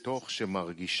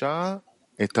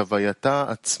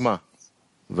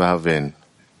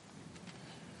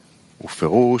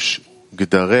 ופירוש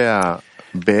גדריה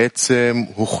בעצם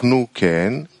הוכנו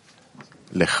כן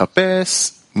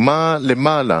לחפש מה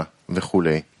למעלה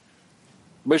וכולי.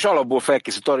 És alapból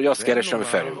felkészült arra, hogy azt keres, ami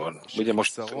felül van. Ugye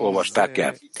most olvasták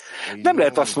el. Nem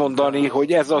lehet azt mondani,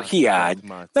 hogy ez a hiány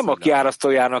nem a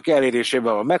kiárasztójának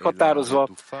elérésében van meghatározva,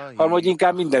 hanem hogy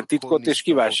inkább minden titkot és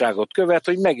kívánságot követ,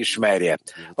 hogy megismerje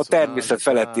a természet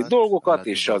feletti dolgokat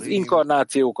és az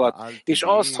inkarnációkat, és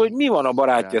azt, hogy mi van a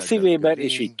barátja szívében,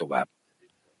 és így tovább.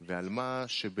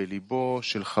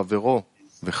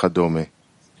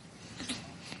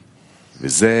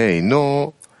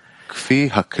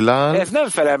 Ez nem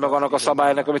felel meg annak a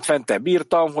szabálynak, amit fentebb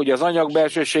írtam, hogy az anyag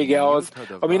belsősége az,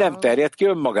 ami nem terjed ki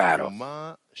önmagára.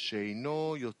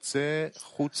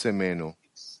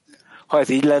 Ha ez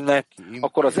így lenne,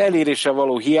 akkor az elérésre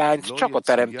való hiányt csak a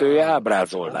teremtője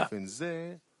ábrázolná.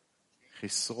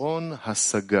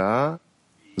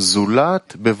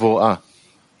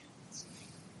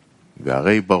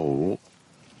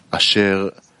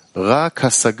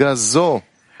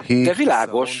 De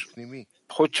világos,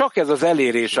 hogy csak ez az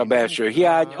elérés a belső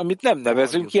hiány, amit nem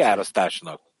nevezünk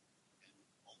kiárasztásnak.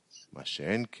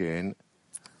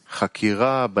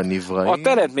 A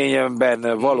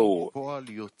teremtményében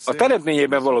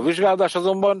való vizsgálódás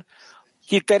azonban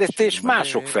kiterjesztés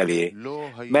mások felé,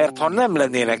 mert ha nem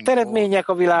lennének teremtmények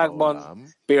a világban,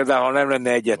 például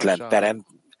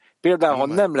ha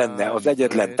nem lenne az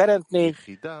egyetlen teremtmény,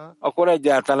 akkor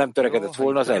egyáltalán nem törekedett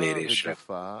volna az elérésre.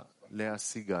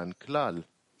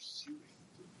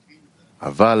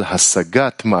 אבל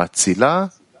השגת מאצילה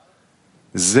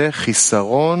זה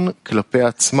חיסרון כלפי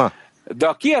עצמה. De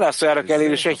a kiárasztójának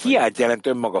elérése hiányt jelent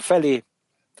önmaga felé,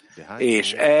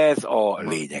 és ez a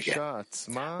lényege.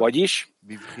 Vagyis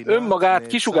önmagát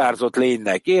kisugárzott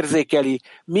lénynek érzékeli,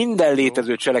 minden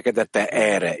létező cselekedete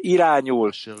erre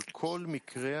irányul,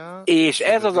 és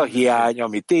ez az a hiány,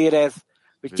 amit érez,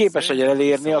 hogy képes legyen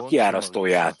elérni a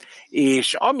kiárasztóját.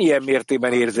 És amilyen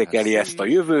mértékben érzékeli ezt a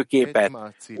jövőképet,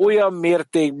 olyan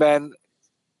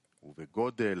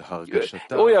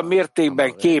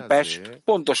mértékben képes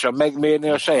pontosan megmérni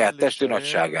a saját testi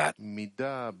nagyságát.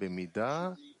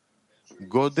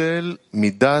 גודל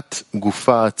מידת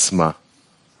גופה עצמה,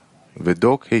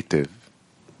 ודוק היטב.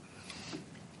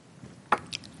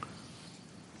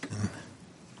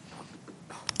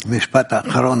 משפט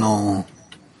האחרון הוא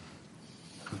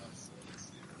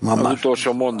Az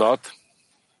utolsó mondat.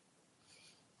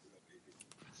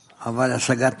 אבל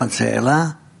השגת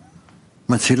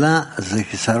מצילה זה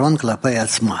חיסרון כלפי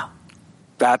עצמה.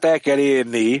 Tehát el kell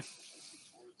érni,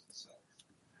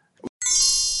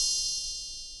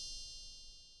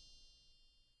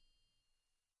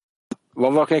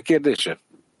 van valakinek kérdése?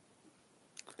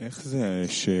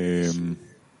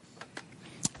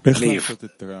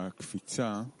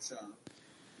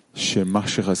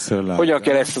 Hogyan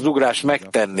kell ezt az ugrást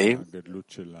megtenni,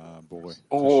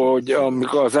 hogy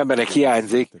amikor az embernek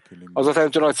hiányzik, az a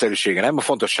teremtő nagyszerűsége, nem a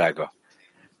fontossága.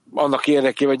 Annak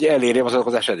érdekében, hogy elérjem az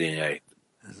adakozás edényeit.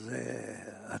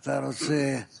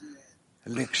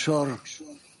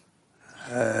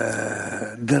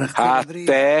 Hát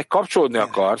te kapcsolódni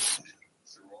akarsz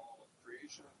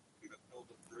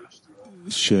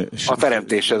a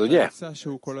teremtésed, ugye?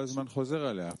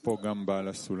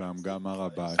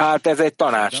 Hát ez egy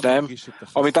tanács, nem?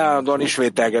 Amit állandóan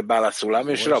ismételget Bál Aszulám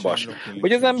és Rabas.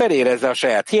 Hogy az ember érezze a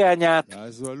saját hiányát,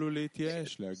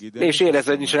 és érezze,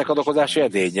 hogy nincsenek adakozási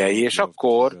edényei, és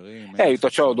akkor eljut a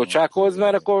csalódottsághoz,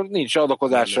 mert akkor nincs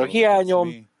adakozásra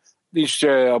hiányom, nincs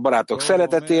a barátok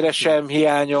szeretetére sem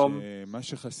hiányom.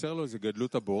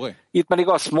 Itt pedig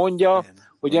azt mondja,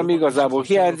 hogy ami igazából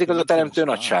hiányzik, az a teremtő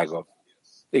nagysága.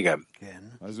 Igen.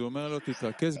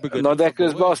 Na de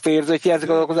közben azt érzi, hogy hiányzik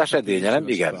az adakozás edénye, nem?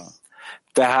 Igen.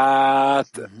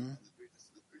 Tehát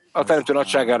a teremtő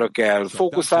nagyságára kell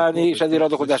fókuszálni, és ezért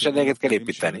adakozás edényeket kell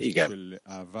építeni. Igen.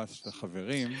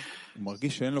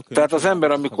 Tehát az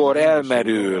ember, amikor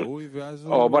elmerül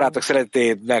a barátok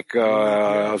szeretének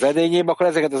az edényébe, akkor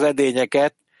ezeket az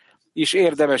edényeket is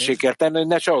érdemessé kell tenni, hogy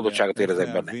ne csalódottságot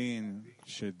érezzek benne.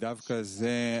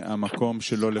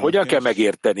 Hogyan kell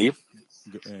megérteni,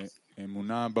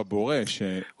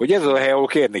 hogy ez az a hely, ahol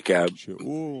kérni kell.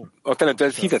 A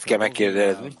teremtőhöz hitet kell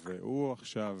megkérdezni.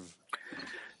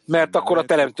 Mert akkor a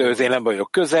teremtőhöz én nem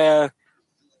vagyok közel,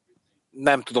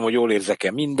 nem tudom, hogy jól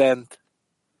érzek-e mindent.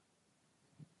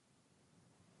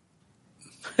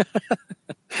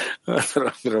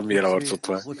 Milyen arcot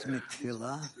van.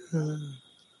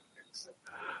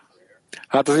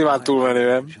 Hát az imán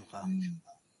túlmenően.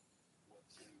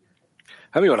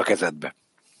 Hát mi van a kezedbe?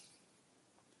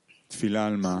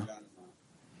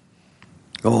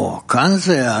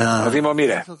 Az ima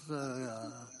mire?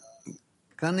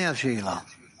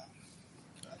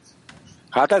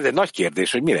 Hát ez egy nagy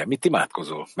kérdés, hogy mire? Mit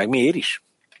imádkozol? Meg miért is?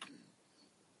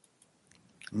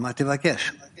 Mit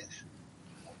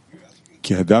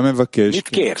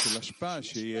kérsz?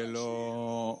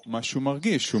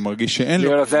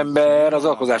 Mivel az ember az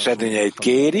alkozás edényeit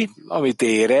kéri, amit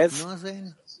érez,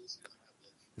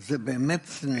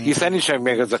 hiszen nincsenek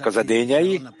még ezek az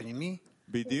edényei,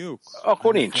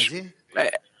 akkor nincs.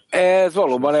 Ez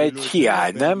valóban egy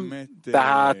hiány, nem?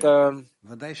 Tehát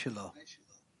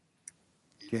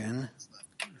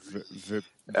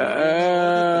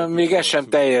még ez sem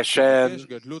teljesen.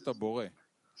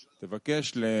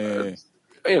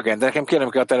 Igen, de nekem kérnem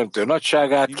kell a teremtő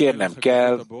nagyságát, kérnem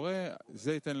kell.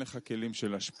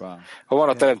 Ha van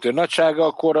a teremtő nagysága,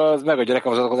 akkor az megadja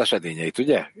nekem az adakozás edényeit,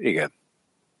 ugye? Igen.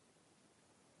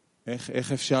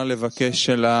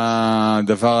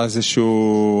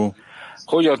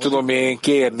 Hogyan tudom én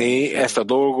kérni ezt a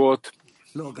dolgot,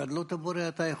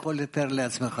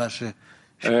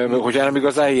 hogyha nem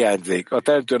igazán hiányzik? A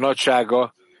teremtő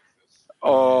nagysága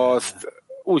azt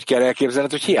úgy kell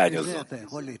elképzelned, hogy hiányozzon.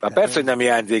 Hát persze, hogy nem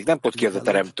hiányzik, nem tud ki az a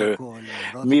teremtő.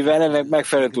 Mivel ennek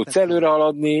megfelelően tudsz előre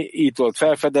haladni, így tudod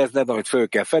felfedezned, amit föl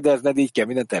kell fedezned, így kell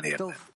mindent elérni.